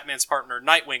as Batman's partner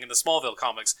Nightwing in the Smallville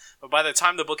comics. But by the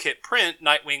time the book hit print,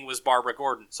 Nightwing was Barbara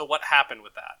Gordon. So what happened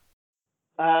with that?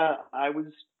 I was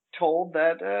told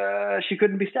that she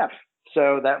couldn't be Steph.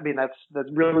 So that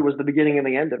really was the beginning and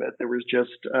the end of it. There was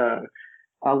just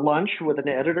a lunch with an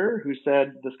editor who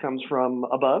said, this comes from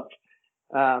above.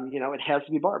 It has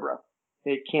to be Barbara.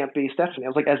 It can't be Stephanie. I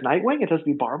was like, as Nightwing? It has to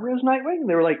be Barbara as Nightwing? And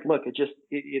they were like, look, it has to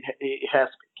be. It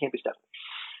can't be Stephanie.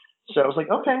 So I was like,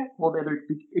 okay, well,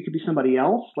 it could be somebody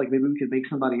else. Like, maybe we could make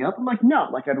somebody up. I'm like, no,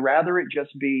 like, I'd rather it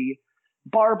just be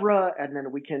Barbara, and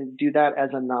then we can do that as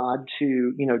a nod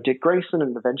to, Dick Grayson.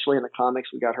 And eventually in the comics,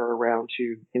 we got her around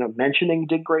to, mentioning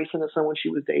Dick Grayson as someone she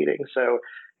was dating. So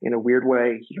in a weird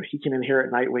way, he can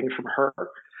inherit Nightwing from her.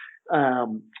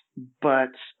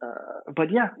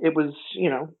 But yeah, it was,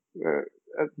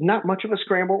 not much of a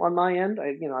scramble on my end.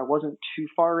 I wasn't too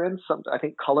far in. I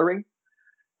think coloring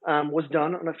was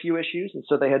done on a few issues, and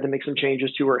so they had to make some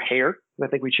changes to her hair. And I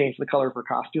think we changed the color of her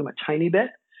costume a tiny bit.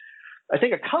 I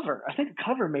think a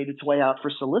cover made its way out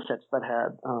for solicits that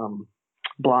had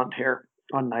blonde hair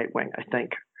on Nightwing. I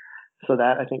think so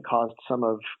that I think caused some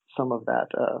of that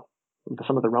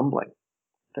some of the rumbling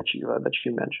that you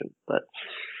mentioned. But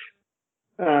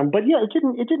yeah,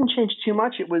 it didn't change too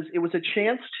much. It was a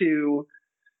chance to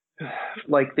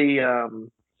like the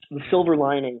silver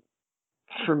lining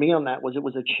for me on that was it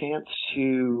was a chance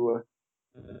to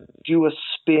do a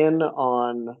spin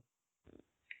on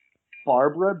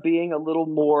Barbara being a little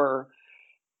more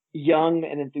young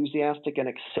and enthusiastic and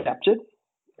accepted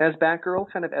as Batgirl,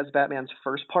 kind of as Batman's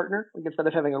first partner, like instead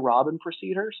of having a Robin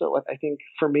precede her. So I think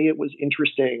for me it was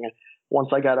interesting once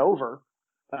I got over,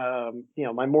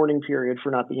 my mourning period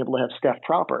for not being able to have Steph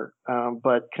proper,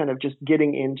 but kind of just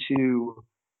getting into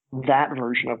that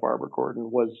version of Barbara Gordon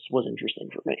was interesting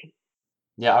for me.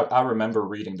 Yeah, I remember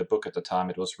reading the book at the time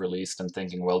it was released and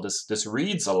thinking, well, this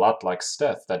reads a lot like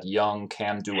Steph, that young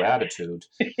can-do attitude.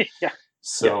 Yeah.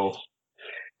 So,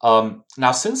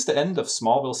 now since the end of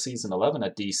Smallville season 11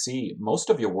 at DC, most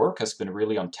of your work has been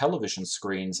really on television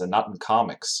screens and not in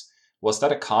comics. Was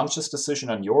that a conscious decision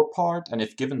on your part? And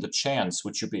if given the chance,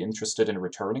 would you be interested in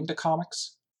returning to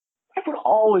comics? I would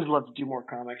always love to do more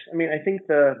comics. I mean, I think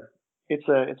it's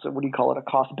a what do you call it? A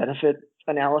cost-benefit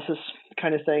analysis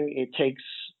kind of thing. It takes,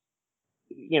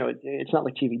 it's not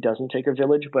like TV doesn't take a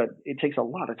village, but it takes a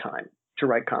lot of time to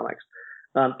write comics.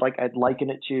 Like I'd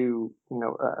liken it to,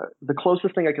 the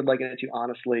closest thing I could liken it to,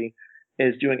 honestly,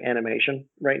 is doing animation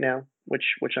right now,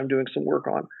 which I'm doing some work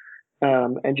on.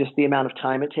 And just the amount of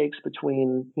time it takes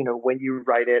between, when you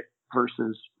write it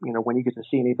versus, when you get to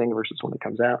see anything versus when it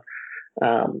comes out.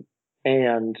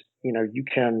 And,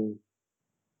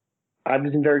 I've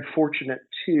been very fortunate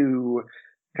to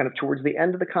kind of towards the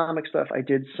end of the comic stuff. I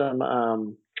did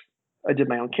I did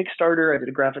my own Kickstarter. I did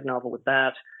a graphic novel with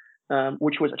that,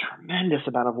 which was a tremendous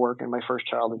amount of work. And my first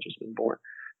child had just been born.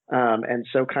 And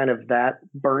so kind of that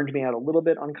burned me out a little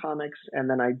bit on comics. And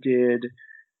then I did,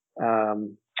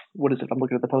 what is it? I'm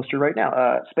looking at the poster right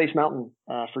now. Space Mountain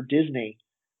for Disney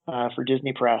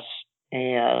Press.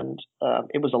 And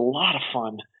it was a lot of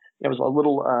fun. It was a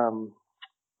little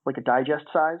like a digest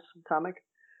size comic.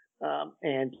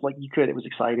 And like it was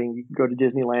exciting. You could go to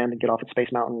Disneyland and get off at Space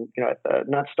Mountain,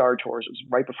 not Star Tours. It was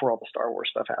right before all the Star Wars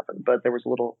stuff happened, but there was a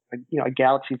little, a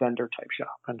Galaxy vendor type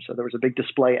shop. And so there was a big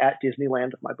display at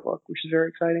Disneyland of my book, which is very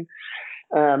exciting.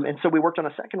 And so we worked on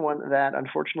a second one that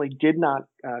unfortunately did not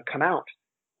come out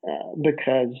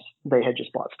because they had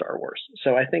just bought Star Wars.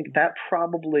 So I think that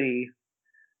probably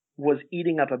was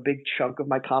eating up a big chunk of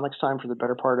my comics time for the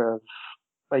better part of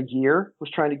a year,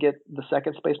 was trying to get the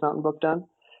second Space Mountain book done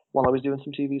while I was doing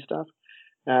some TV stuff.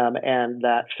 And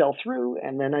that fell through.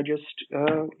 And then I just,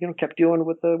 kept dealing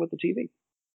with the TV.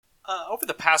 Over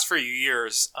the past few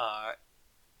years,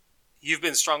 you've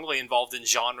been strongly involved in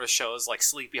genre shows like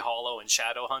Sleepy Hollow and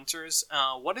Shadowhunters.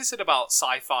 What is it about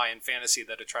sci-fi and fantasy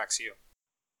that attracts you?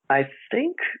 I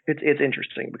think it's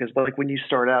interesting because like when you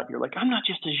start out, you're like, I'm not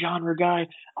just a genre guy.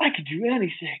 I could do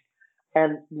anything.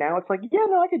 And now it's like, yeah,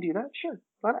 no, I could do that. Sure.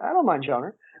 I don't mind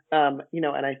genre. And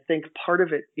I think part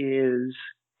of it is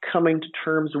coming to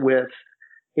terms with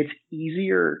it's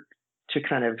easier to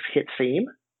kind of hit theme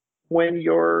when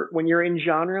you're in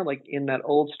genre, like in that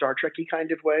old Star Trek-y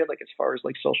kind of way, like as far as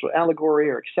like social allegory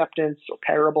or acceptance or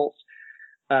parables.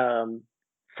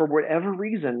 For whatever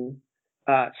reason,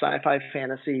 sci-fi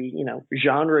fantasy,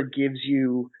 genre gives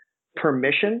you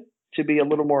permission to be a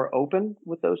little more open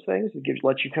with those things. It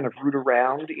lets you kind of root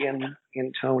around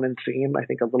in tone and theme, I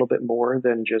think, a little bit more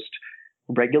than just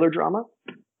regular drama.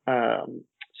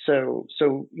 So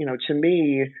to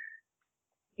me,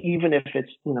 even if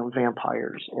it's,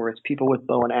 vampires or it's people with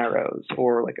bow and arrows,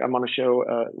 or like I'm on a show,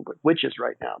 witches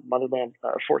right now, Motherland,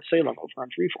 Fort Salem over on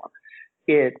Freeform,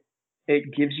 it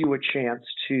gives you a chance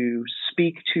to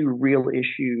speak to real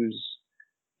issues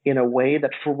in a way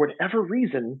that for whatever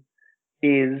reason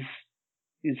is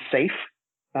safe.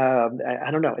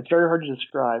 I don't know. It's very hard to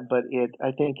describe, but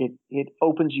I think it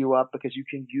opens you up because you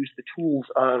can use the tools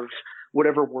of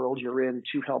whatever world you're in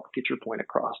to help get your point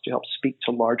across, to help speak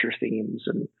to larger themes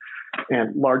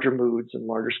and larger moods and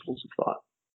larger schools of thought.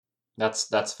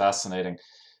 That's fascinating,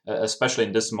 especially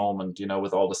in this moment,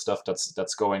 with all the stuff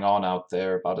that's going on out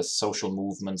there about the social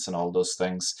movements and all those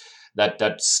things.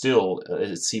 That still,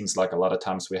 it seems like a lot of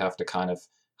times we have to kind of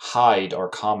hide our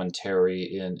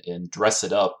commentary and dress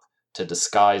it up to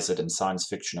disguise it in science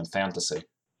fiction and fantasy.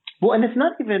 Well, and it's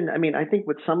not even, I think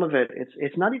with some of it,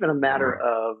 it's not even a matter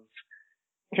of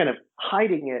kind of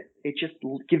hiding it, it just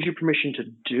gives you permission to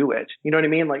do it. You know what I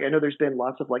mean? Like, I know there's been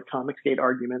lots of like Comicsgate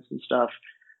arguments and stuff,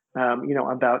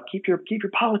 about keep your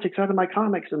politics out of my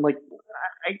comics. And like,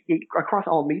 across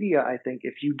all media, I think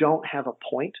if you don't have a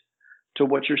point to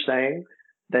what you're saying,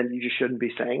 then you just shouldn't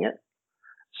be saying it.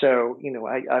 So,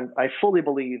 I fully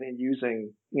believe in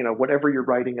using, whatever you're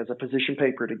writing as a position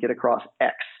paper to get across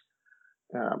X.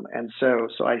 And so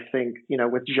I think,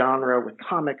 with genre, with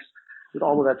comics, with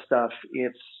all of that stuff,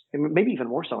 it's maybe even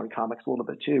more so in comics a little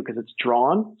bit too, because it's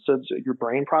drawn. So your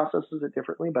brain processes it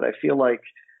differently. But I feel like,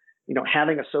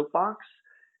 having a soapbox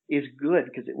is good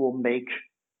because it will make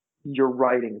your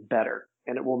writing better,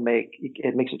 and it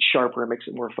makes it sharper. It makes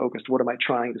it more focused. What am I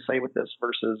trying to say with this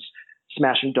versus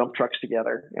smashing dump trucks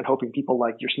together and hoping people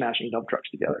like you're smashing dump trucks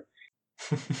together.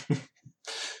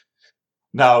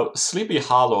 Now, Sleepy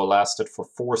Hollow lasted for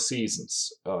 4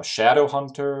 seasons.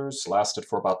 Shadowhunters lasted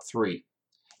for about 3.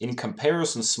 In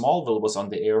comparison, Smallville was on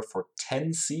the air for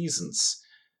 10 seasons.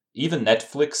 Even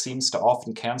Netflix seems to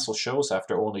often cancel shows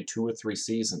after only 2 or 3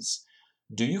 seasons.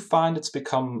 Do you find it's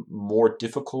become more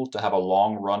difficult to have a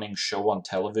long-running show on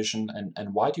television,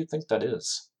 and why do you think that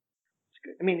is?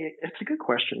 I mean, it's a good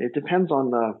question. It depends on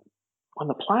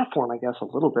the platform, I guess, a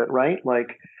little bit, right?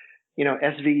 Like,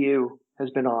 SVU has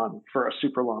been on for a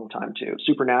super long time too.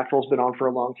 Supernatural's been on for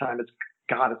a long time. It's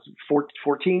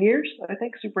 14 years, I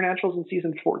think. Supernatural's in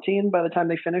season 14 by the time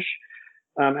they finish,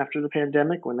 after the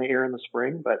pandemic, when they air in the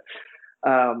spring. But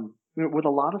with a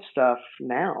lot of stuff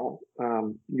now,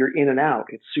 you're in and out.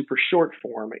 It's super short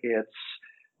form. It's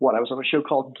I was on a show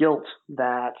called Guilt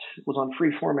that was on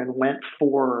Freeform and went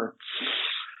for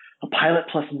a pilot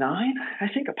plus 9, I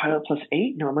think, a pilot plus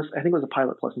 8. No, I think it was a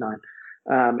pilot plus 9,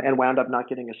 and wound up not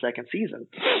getting a second season.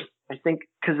 I think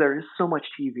because there is so much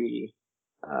TV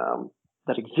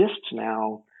that exists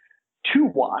now to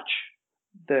watch.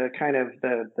 The kind of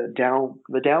the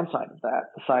downside of that,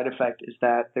 the side effect, is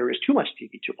that there is too much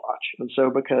TV to watch, and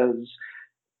so because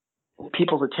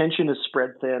people's attention is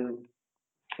spread thin,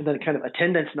 and then kind of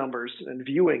attendance numbers and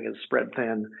viewing is spread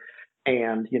thin,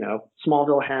 and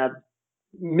Smallville had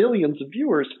millions of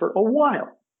viewers for a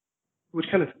while, which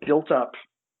kind of built up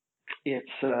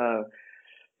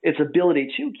its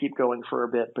ability to keep going for a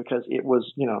bit because it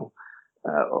was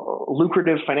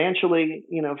lucrative financially,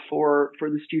 for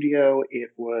the studio.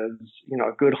 It was,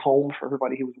 a good home for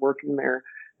everybody who was working there.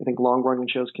 I think long running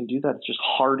shows can do that. It's just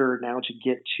harder now to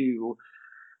get to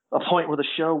a point with a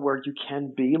show where you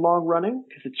can be long running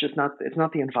because it's not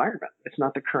the environment. It's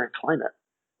not the current climate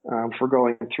for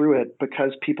going through it,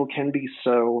 because people can be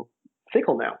so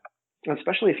fickle now,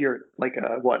 especially if you're like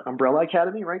Umbrella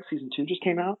Academy, right? Season 2 just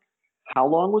came out. How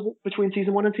long was it between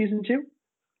season 1 and season 2?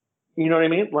 You know what I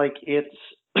mean? Like, it's,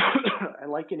 I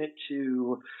liken it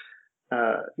to,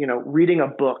 reading a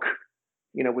book,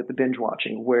 with the binge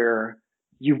watching, where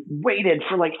you waited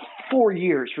for like 4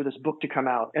 years for this book to come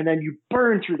out, and then you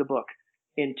burn through the book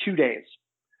in 2 days.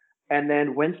 And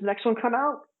then when's the next one come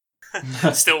out?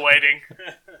 Still waiting.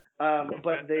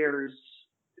 But there's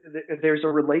a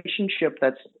relationship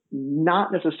that's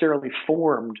not necessarily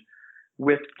formed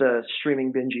with the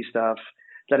streaming bingey stuff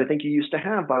that I think you used to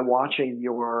have by watching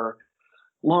your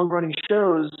long-running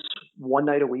shows one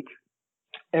night a week,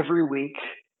 every week.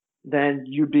 Then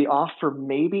you'd be off for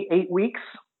maybe 8 weeks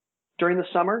during the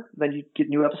summer. Then you'd get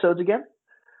new episodes again,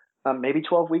 maybe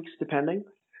 12 weeks, depending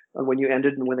on when you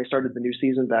ended and when they started the new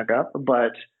season back up.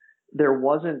 But there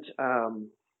wasn't,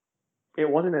 it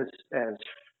wasn't as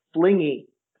flingy,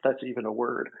 if that's even a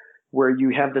word, where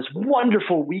you have this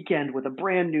wonderful weekend with a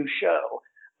brand new show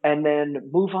and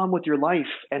then move on with your life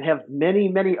and have many,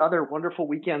 many other wonderful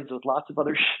weekends with lots of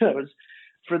other shows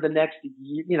for the next,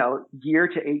 year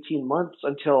to 18 months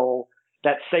until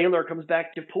that sailor comes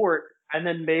back to port. And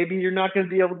then maybe you're not going to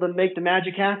be able to make the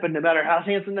magic happen no matter how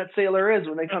handsome that sailor is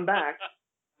when they come back.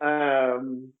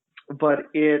 But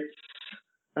it's,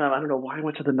 I don't know why I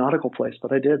went to the nautical place,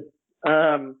 but I did.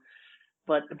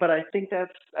 But I think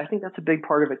that's a big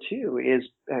part of it too, is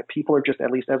people are just, at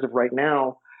least as of right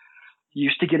now,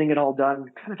 used to getting it all done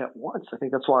kind of at once. I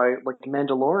think that's why, like,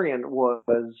 Mandalorian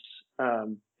was,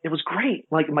 it was great.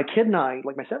 Like, my kid and I,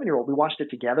 like my 7-year-old, we watched it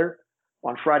together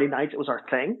on Friday nights. It was our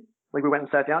thing. Like, we went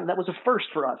and sat down, and that was a first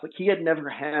for us. Like, he had never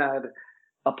had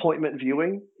appointment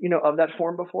viewing, of that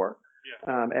form before.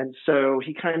 Yeah. And so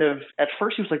he kind of, at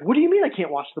first he was like, what do you mean I can't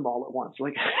watch them all at once?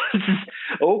 Like,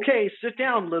 okay, sit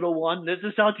down, little one. This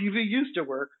is how TV used to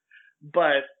work.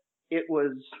 But it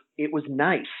was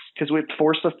nice because it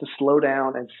forced us to slow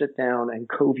down and sit down and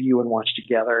co-view and watch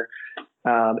together,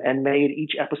 and made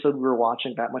each episode we were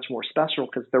watching that much more special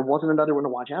because there wasn't another one to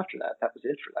watch after that. That was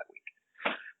it for that week.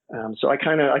 So I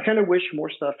kind of wish more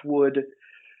stuff would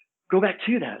go back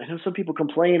to that. I know some people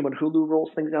complain when Hulu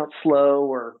rolls things out slow,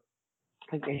 or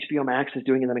I think HBO Max is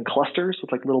doing them in clusters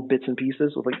with like little bits and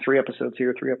pieces with like 3 episodes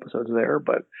here, 3 episodes there.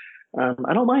 But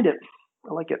I don't mind it.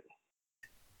 I like it.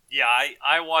 Yeah,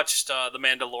 I watched The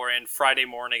Mandalorian Friday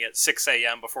morning at 6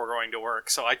 a.m. before going to work,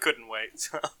 so I couldn't wait.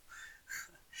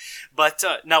 But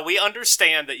now we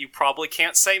understand that you probably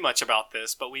can't say much about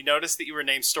this, but we noticed that you were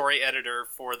named story editor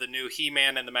for the new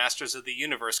He-Man and the Masters of the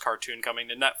Universe cartoon coming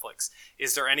to Netflix.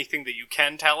 Is there anything that you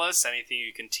can tell us, anything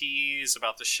you can tease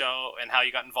about the show and how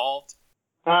you got involved?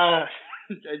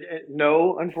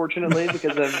 No, unfortunately,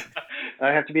 because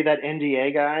I have to be that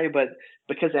NDA guy, but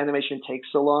because animation takes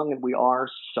so long and we are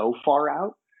so far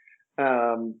out.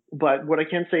 But what I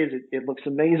can say is it looks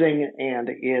amazing, and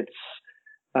it's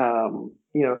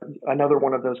another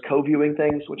one of those co-viewing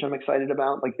things, which I'm excited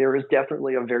about. Like, there is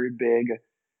definitely a very big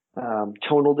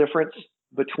tonal difference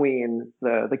between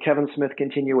the Kevin Smith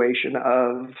continuation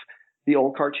of the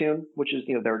old cartoon, which is,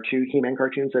 there are 2 He-Man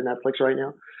cartoons on Netflix right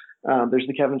now. There's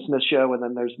the Kevin Smith show, and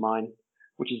then there's mine,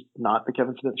 which is not the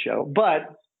Kevin Smith show.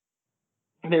 But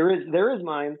there is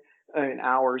mine and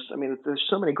ours. I mean, there's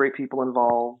so many great people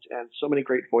involved and so many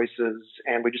great voices,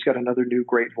 and we just got another new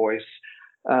great voice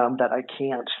that I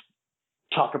can't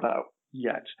talk about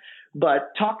yet.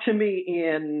 But talk to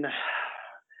me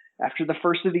after the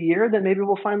first of the year, then maybe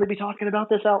we'll finally be talking about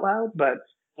this out loud. But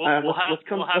let's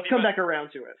come back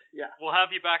around to it. Yeah, we'll have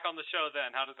you back on the show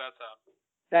then. How does that sound?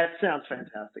 That sounds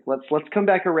fantastic. Let's come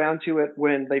back around to it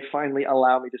when they finally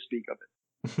allow me to speak of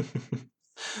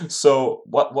it. So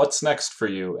what's next for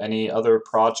you? Any other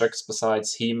projects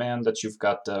besides He-Man that you've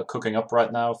got cooking up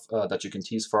right now that you can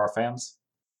tease for our fans?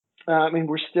 I mean,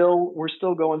 we're still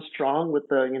going strong with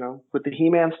the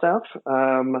He-Man stuff,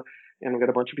 and we've got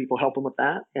a bunch of people helping with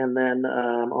that. And then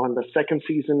on the second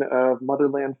season of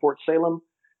Motherland, Fort Salem,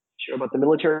 show about the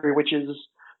military witches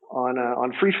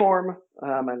on Freeform,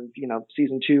 and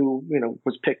season 2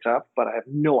 was picked up, but I have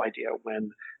no idea when.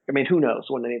 I mean, who knows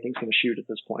when anything's going to shoot at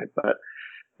this point? But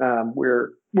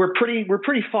we're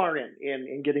pretty far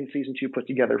in getting season 2 put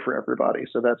together for everybody.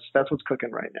 So that's what's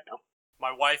cooking right now.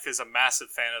 My wife is a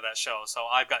massive fan of that show, so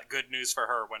I've got good news for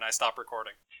her when I stop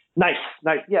recording. Nice.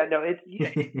 Yeah, no, it's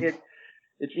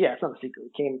not a secret.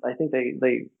 It came. I think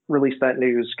they released that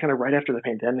news kind of right after the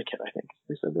pandemic hit. I think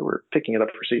they said they were picking it up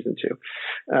for season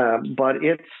 2. But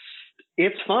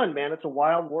it's fun, man. It's a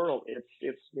wild world.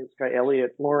 It's guy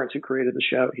Elliot Lawrence, who created the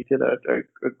show. He did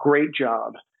a great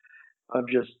job of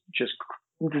just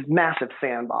this massive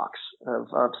sandbox of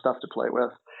stuff to play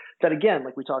with. That, again,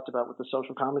 like we talked about with the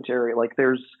social commentary, like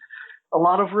there's a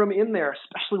lot of room in there,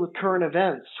 especially with current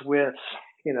events, with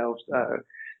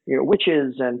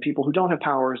witches and people who don't have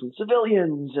powers, and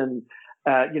civilians, and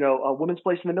a woman's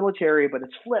place in the military, but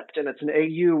it's flipped, and it's an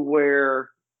AU where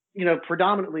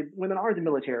predominantly women are the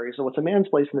military, so it's a man's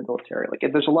place in the military.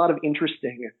 Like, there's a lot of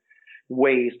interesting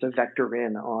ways to vector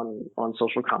in on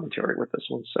social commentary with this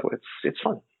one, so it's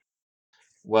fun.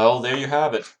 Well, there you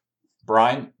have it.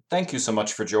 Bryan, thank you so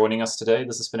much for joining us today.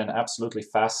 This has been an absolutely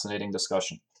fascinating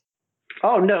discussion.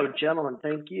 Oh, no, gentlemen,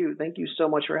 thank you. Thank you so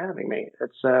much for having me.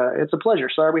 It's a pleasure.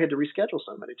 Sorry we had to reschedule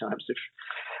so many times.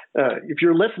 If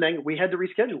you're listening, we had to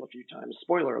reschedule a few times.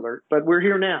 Spoiler alert, but we're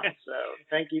here now. So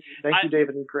thank you,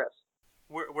 David and Kris.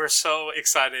 We're so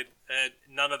excited.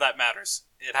 None of that matters.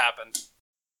 It happened.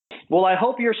 Well, I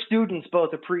hope your students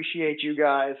both appreciate you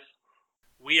guys.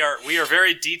 We are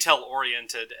very detail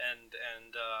oriented,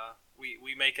 and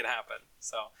we make it happen.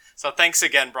 So thanks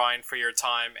again, Bryan, for your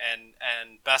time,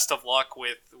 and best of luck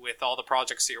with all the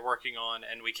projects that you're working on,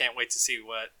 and we can't wait to see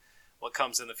what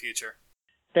comes in the future.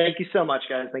 Thank you so much,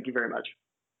 guys. Thank you very much.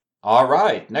 All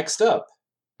right, next up,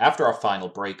 after our final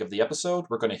break of the episode,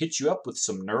 we're going to hit you up with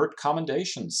some nerd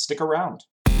commendations. Stick around.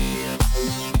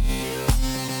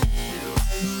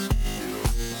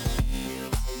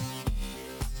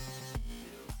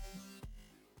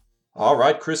 All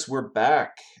right, Kris, we're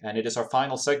back, and it is our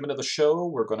final segment of the show.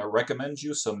 We're going to recommend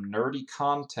you some nerdy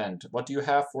content. What do you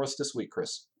have for us this week,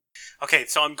 Kris? Okay,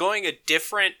 so I'm going a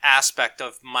different aspect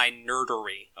of my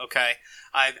nerdery, okay?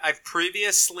 I've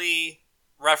previously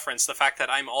referenced the fact that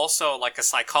I'm also like a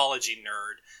psychology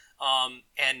nerd,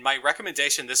 and my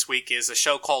recommendation this week is a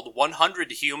show called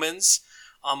 100 Humans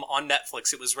on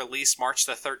Netflix. It was released March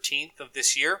the 13th of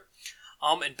this year.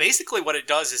 And basically what it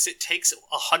does is it takes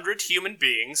 100 human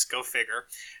beings, go figure,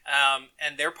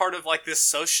 and they're part of like this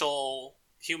social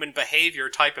human behavior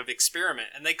type of experiment,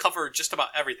 and they cover just about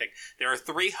everything. There are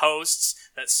 3 hosts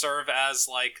that serve as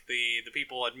like the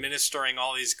people administering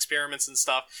all these experiments and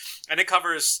stuff, and it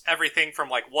covers everything from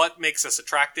like what makes us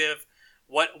attractive,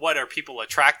 what are people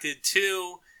attracted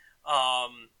to?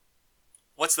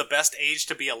 What's the best age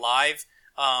to be alive?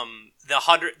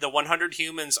 The 100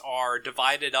 humans are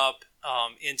divided up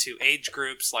into age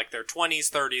groups, like their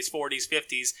 20s, 30s, 40s,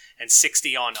 50s, and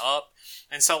 60 on up.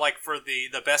 And so, like, for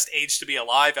the best age to be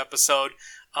alive episode,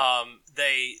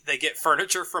 they get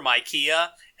furniture from IKEA,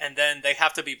 and then they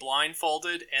have to be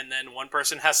blindfolded, and then one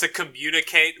person has to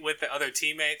communicate with the other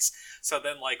teammates. So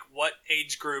then, like, what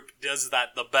age group does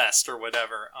that the best or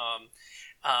whatever?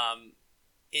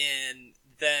 And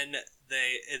then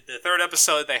the third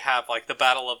episode, they have, like, the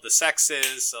battle of the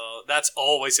sexes. So that's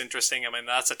always interesting. I mean,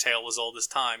 that's a tale as old as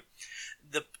time.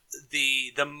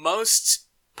 The most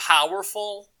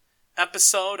powerful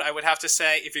episode, I would have to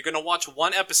say, if you're going to watch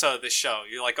one episode of this show,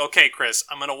 you're like, okay, Chris,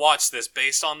 I'm going to watch this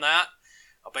based on that,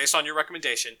 based on your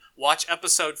recommendation. Watch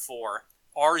episode 4,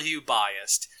 Are You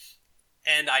Biased?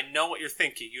 And I know what you're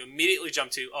thinking. You immediately jump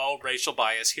to, oh, racial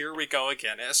bias. Here we go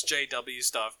again, SJW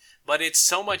stuff. But it's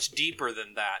so much deeper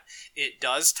than that. It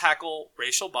does tackle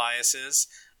racial biases.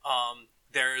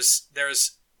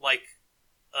 There's like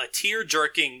a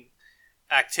tear-jerking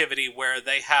activity where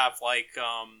they have like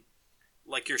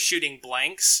you're shooting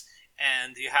blanks,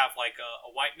 and you have like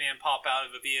a white man pop out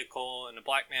of a vehicle and a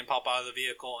black man pop out of the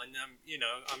vehicle, and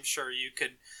I'm sure you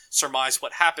could surmise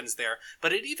what happens there.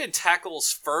 But it even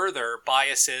tackles further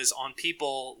biases on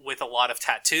people with a lot of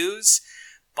tattoos,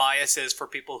 biases for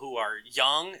people who are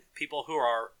young, people who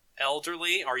are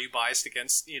elderly. Are you biased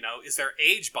against, is there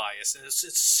age bias? And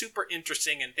it's super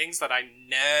interesting, and things that I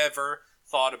never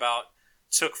thought about,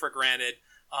 took for granted.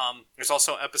 There's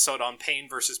also an episode on pain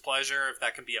versus pleasure, if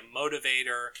that can be a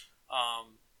motivator.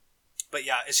 But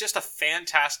yeah, it's just a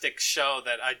fantastic show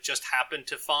that I just happened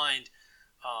to find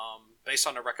based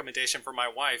on a recommendation from my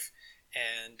wife.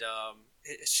 And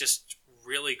it's just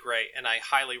really great, and I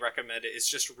highly recommend it. It's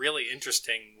just really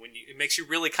interesting. It makes you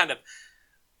really kind of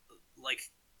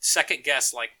like second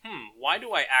guess, like, why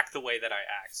do I act the way that I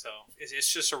act? So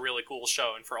it's just a really cool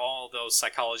show. And for all those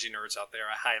psychology nerds out there,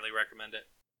 I highly recommend it.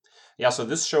 Yeah, so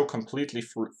this show completely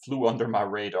flew under my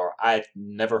radar. I'd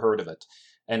never heard of it.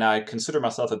 And I consider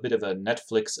myself a bit of a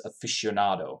Netflix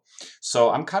aficionado.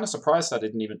 So I'm kind of surprised I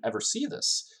didn't even ever see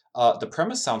this. The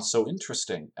premise sounds so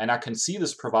interesting, and I can see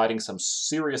this providing some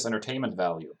serious entertainment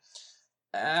value.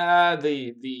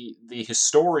 The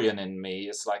historian in me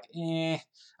is like,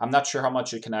 I'm not sure how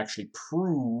much it can actually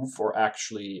prove or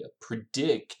actually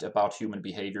predict about human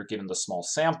behavior given the small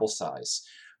sample size.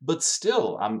 But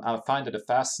still, I find it a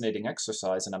fascinating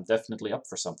exercise, and I'm definitely up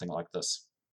for something like this.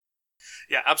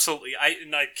 Yeah, absolutely.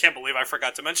 I can't believe I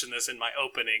forgot to mention this in my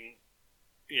opening,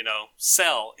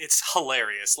 sell. It's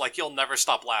hilarious. Like, you'll never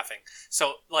stop laughing.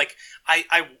 So, like,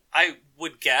 I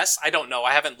would guess, I don't know,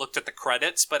 I haven't looked at the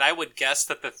credits, but I would guess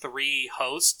that the 3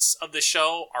 hosts of the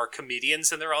show are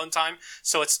comedians in their own time.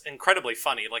 So it's incredibly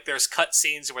funny. Like, there's cut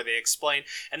scenes where they explain,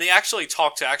 and they actually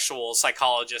talk to actual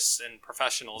psychologists and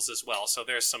professionals as well. So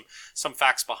there's some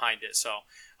facts behind it. So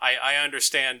I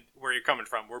understand where you're coming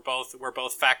from. We're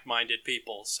both fact-minded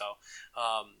people. So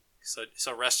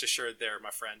rest assured there,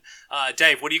 my friend.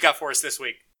 Dave, what do you got for us this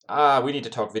week? We need to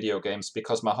talk video games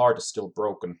because my heart is still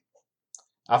broken.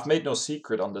 I've made no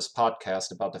secret on this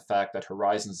podcast about the fact that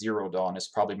Horizon Zero Dawn is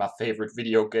probably my favorite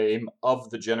video game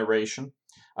of the generation.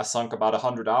 I sunk about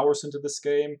 100 hours into this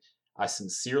game. I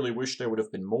sincerely wish there would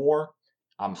have been more.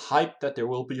 I'm hyped that there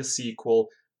will be a sequel,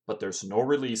 but there's no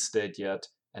release date yet,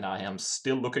 and I am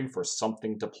still looking for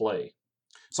something to play.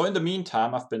 So in the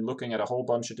meantime, I've been looking at a whole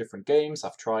bunch of different games.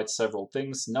 I've tried several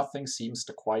things. Nothing seems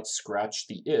to quite scratch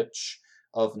the itch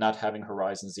of not having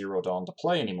Horizon Zero Dawn to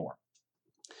play anymore.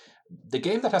 The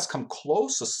game that has come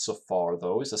closest so far,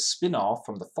 though, is a spin-off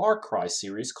from the Farcry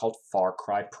series called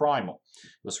Farcry Primal.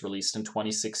 It was released in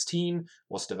 2016,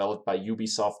 was developed by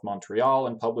Ubisoft Montreal,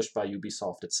 and published by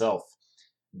Ubisoft itself.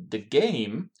 The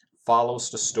game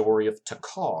follows the story of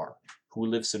Takar, who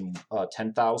lives in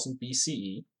 10,000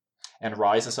 BCE, and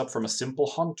rises up from a simple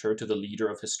hunter to the leader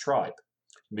of his tribe.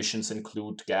 Missions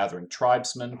include gathering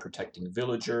tribesmen, protecting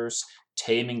villagers,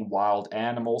 taming wild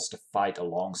animals to fight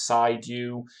alongside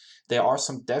you. There are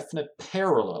some definite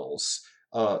parallels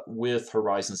with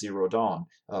Horizon Zero Dawn.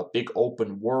 Big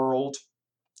open world,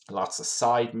 lots of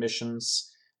side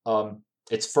missions.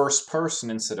 It's first person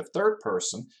instead of third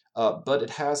person, but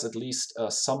it has at least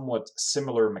somewhat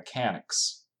similar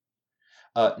mechanics.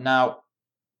 Now,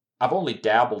 I've only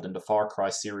dabbled in the Far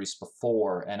Cry series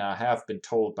before, and I have been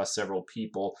told by several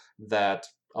people that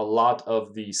a lot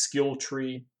of the skill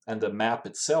tree and the map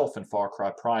itself in Far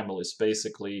Cry Primal is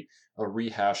basically a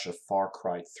rehash of Far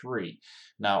Cry 3.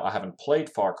 Now, I haven't played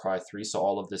Far Cry 3, so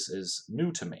all of this is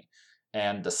new to me.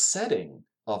 And the setting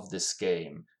of this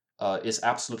game is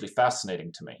absolutely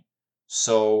fascinating to me.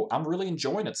 So I'm really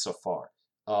enjoying it so far.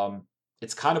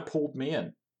 It's kind of pulled me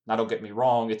in. Now, don't get me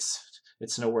wrong,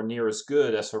 it's nowhere near as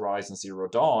good as Horizon Zero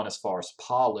Dawn as far as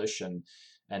polish and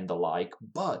the like,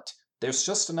 but there's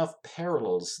just enough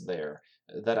parallels there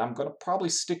that I'm going to probably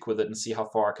stick with it and see how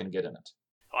far I can get in it.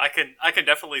 Well, I can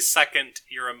definitely second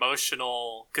your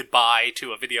emotional goodbye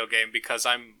to a video game, because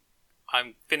I'm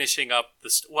finishing up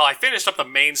I finished up the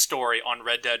main story on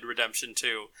Red Dead Redemption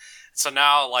 2. So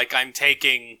now, like, I'm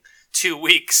taking 2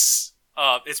 weeks.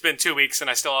 It's been 2 weeks and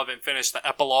I still haven't finished the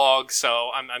epilogue,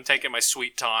 so I'm taking my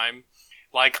sweet time.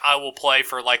 Like, I will play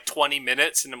for like 20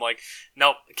 minutes and I'm like,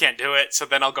 nope, I can't do it. So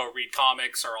then I'll go read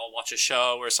comics or I'll watch a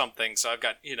show or something. So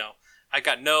I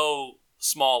got no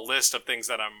small list of things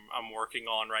that I'm working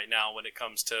on right now when it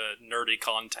comes to nerdy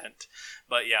content.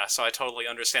 But yeah, so I totally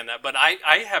understand that. But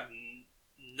I have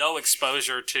no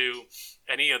exposure to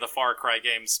any of the Far Cry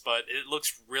games, but it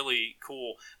looks really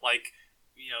cool. Like,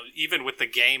 even with the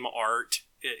game art,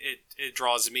 it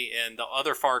draws me in. The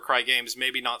other Far Cry games,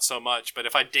 maybe not so much, but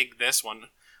if I dig this one,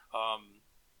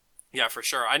 yeah, for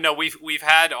sure. I know we've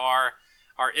had our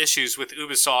issues with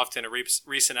Ubisoft in a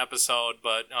recent episode,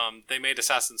 but they made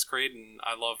Assassin's Creed, and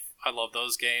I love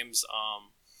those games.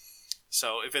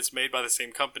 So if it's made by the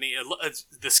same company,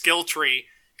 the skill tree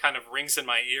kind of rings in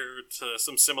my ear to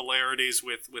some similarities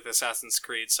with Assassin's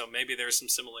Creed, so maybe there's some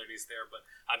similarities there, but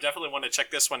I definitely want to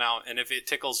check this one out, and if it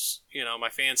tickles, my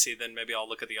fancy, then maybe I'll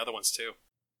look at the other ones too.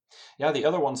 Yeah, the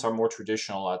other ones are more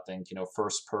traditional, I think,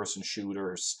 first-person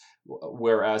shooters,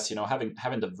 whereas,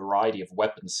 having the variety of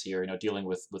weapons here, dealing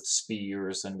with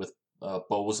spears and with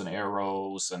bows and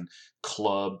arrows and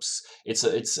clubs,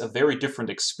 it's a very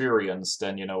different experience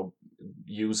than,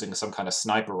 using some kind of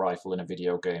sniper rifle in a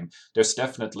video game. There's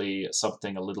definitely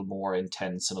something a little more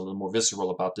intense and a little more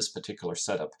visceral about this particular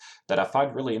setup that I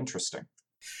find really interesting.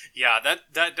 Yeah,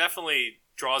 that definitely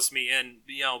draws me in.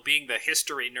 Being the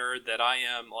history nerd that I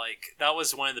am, like, that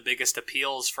was one of the biggest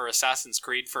appeals for Assassin's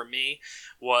Creed for me,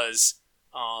 was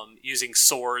using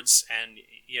swords and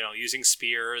using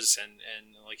spears and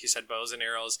like you said, bows and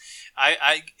arrows.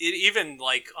 I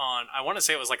want to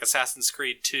say it was like Assassin's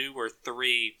Creed 2 or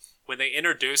 3 when they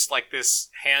introduced like this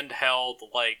handheld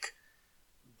like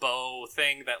bow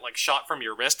thing that like shot from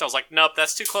your wrist. I was like, nope,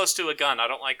 that's too close to a gun. I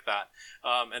don't like that.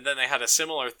 And then they had a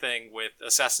similar thing with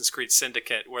Assassin's Creed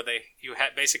Syndicate where you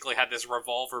basically had this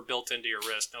revolver built into your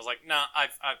wrist. And I was like, nah, I'm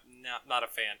not a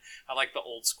fan. I like the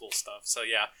old school stuff. So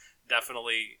yeah,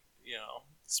 definitely,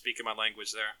 speaking my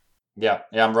language there. Yeah,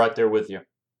 I'm right there with you.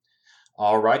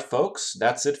 All right, folks,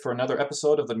 that's it for another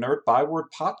episode of the Nerd Byword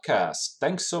podcast.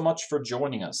 Thanks so much for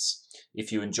joining us.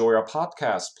 If you enjoy our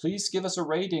podcast, please give us a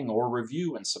rating or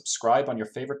review and subscribe on your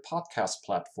favorite podcast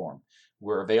platform.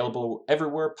 We're available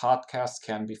everywhere podcasts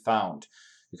can be found.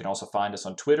 You can also find us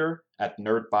on Twitter at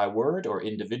nerd-byword or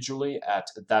individually at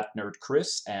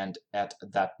thatnerdchris and at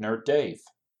thatnerddave.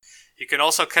 You can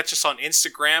also catch us on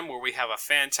Instagram, where we have a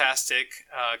fantastic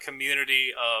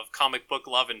community of comic book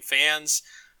loving fans.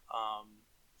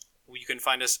 You can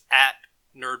find us at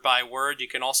Nerd by Word. You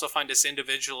can also find us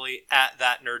individually at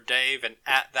thatnerddave and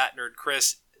at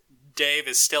thatnerdchris. Dave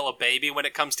is still a baby when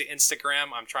it comes to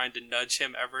Instagram. I'm trying to nudge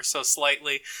him ever so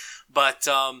slightly. But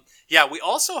yeah, we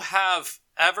also have,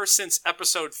 ever since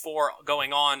episode 4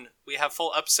 going on, we have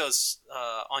full episodes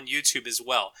on YouTube as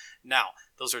well. Now,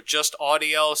 those are just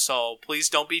audio, so please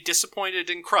don't be disappointed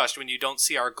and crushed when you don't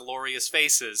see our glorious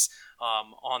faces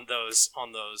on those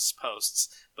posts.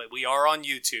 But we are on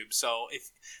YouTube, so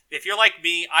if you're like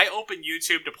me, I open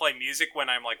YouTube to play music when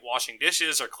I'm like washing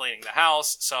dishes or cleaning the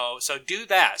house. So do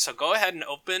that. So go ahead and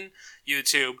open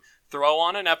YouTube, throw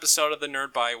on an episode of the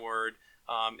Nerd Byword,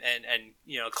 and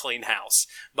clean house.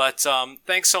 But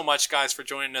thanks so much, guys, for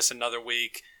joining us another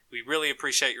week. We really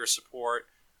appreciate your support.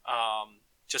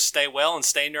 Just stay well and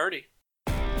stay nerdy.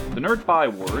 The Nerd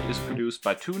Byword is produced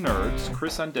by two nerds,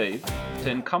 Kris and Dave, to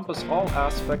encompass all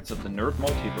aspects of the nerd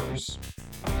multiverse.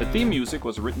 The theme music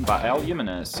was written by Al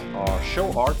Jimenez. Our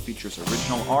show art features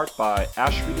original art by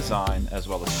Ashby Design, as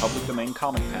well as public domain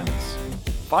comic panels.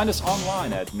 Find us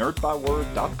online at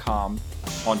nerdbyword.com,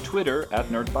 on Twitter at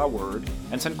nerdbyword,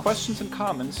 and send questions and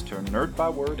comments to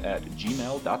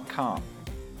nerdbyword@gmail.com.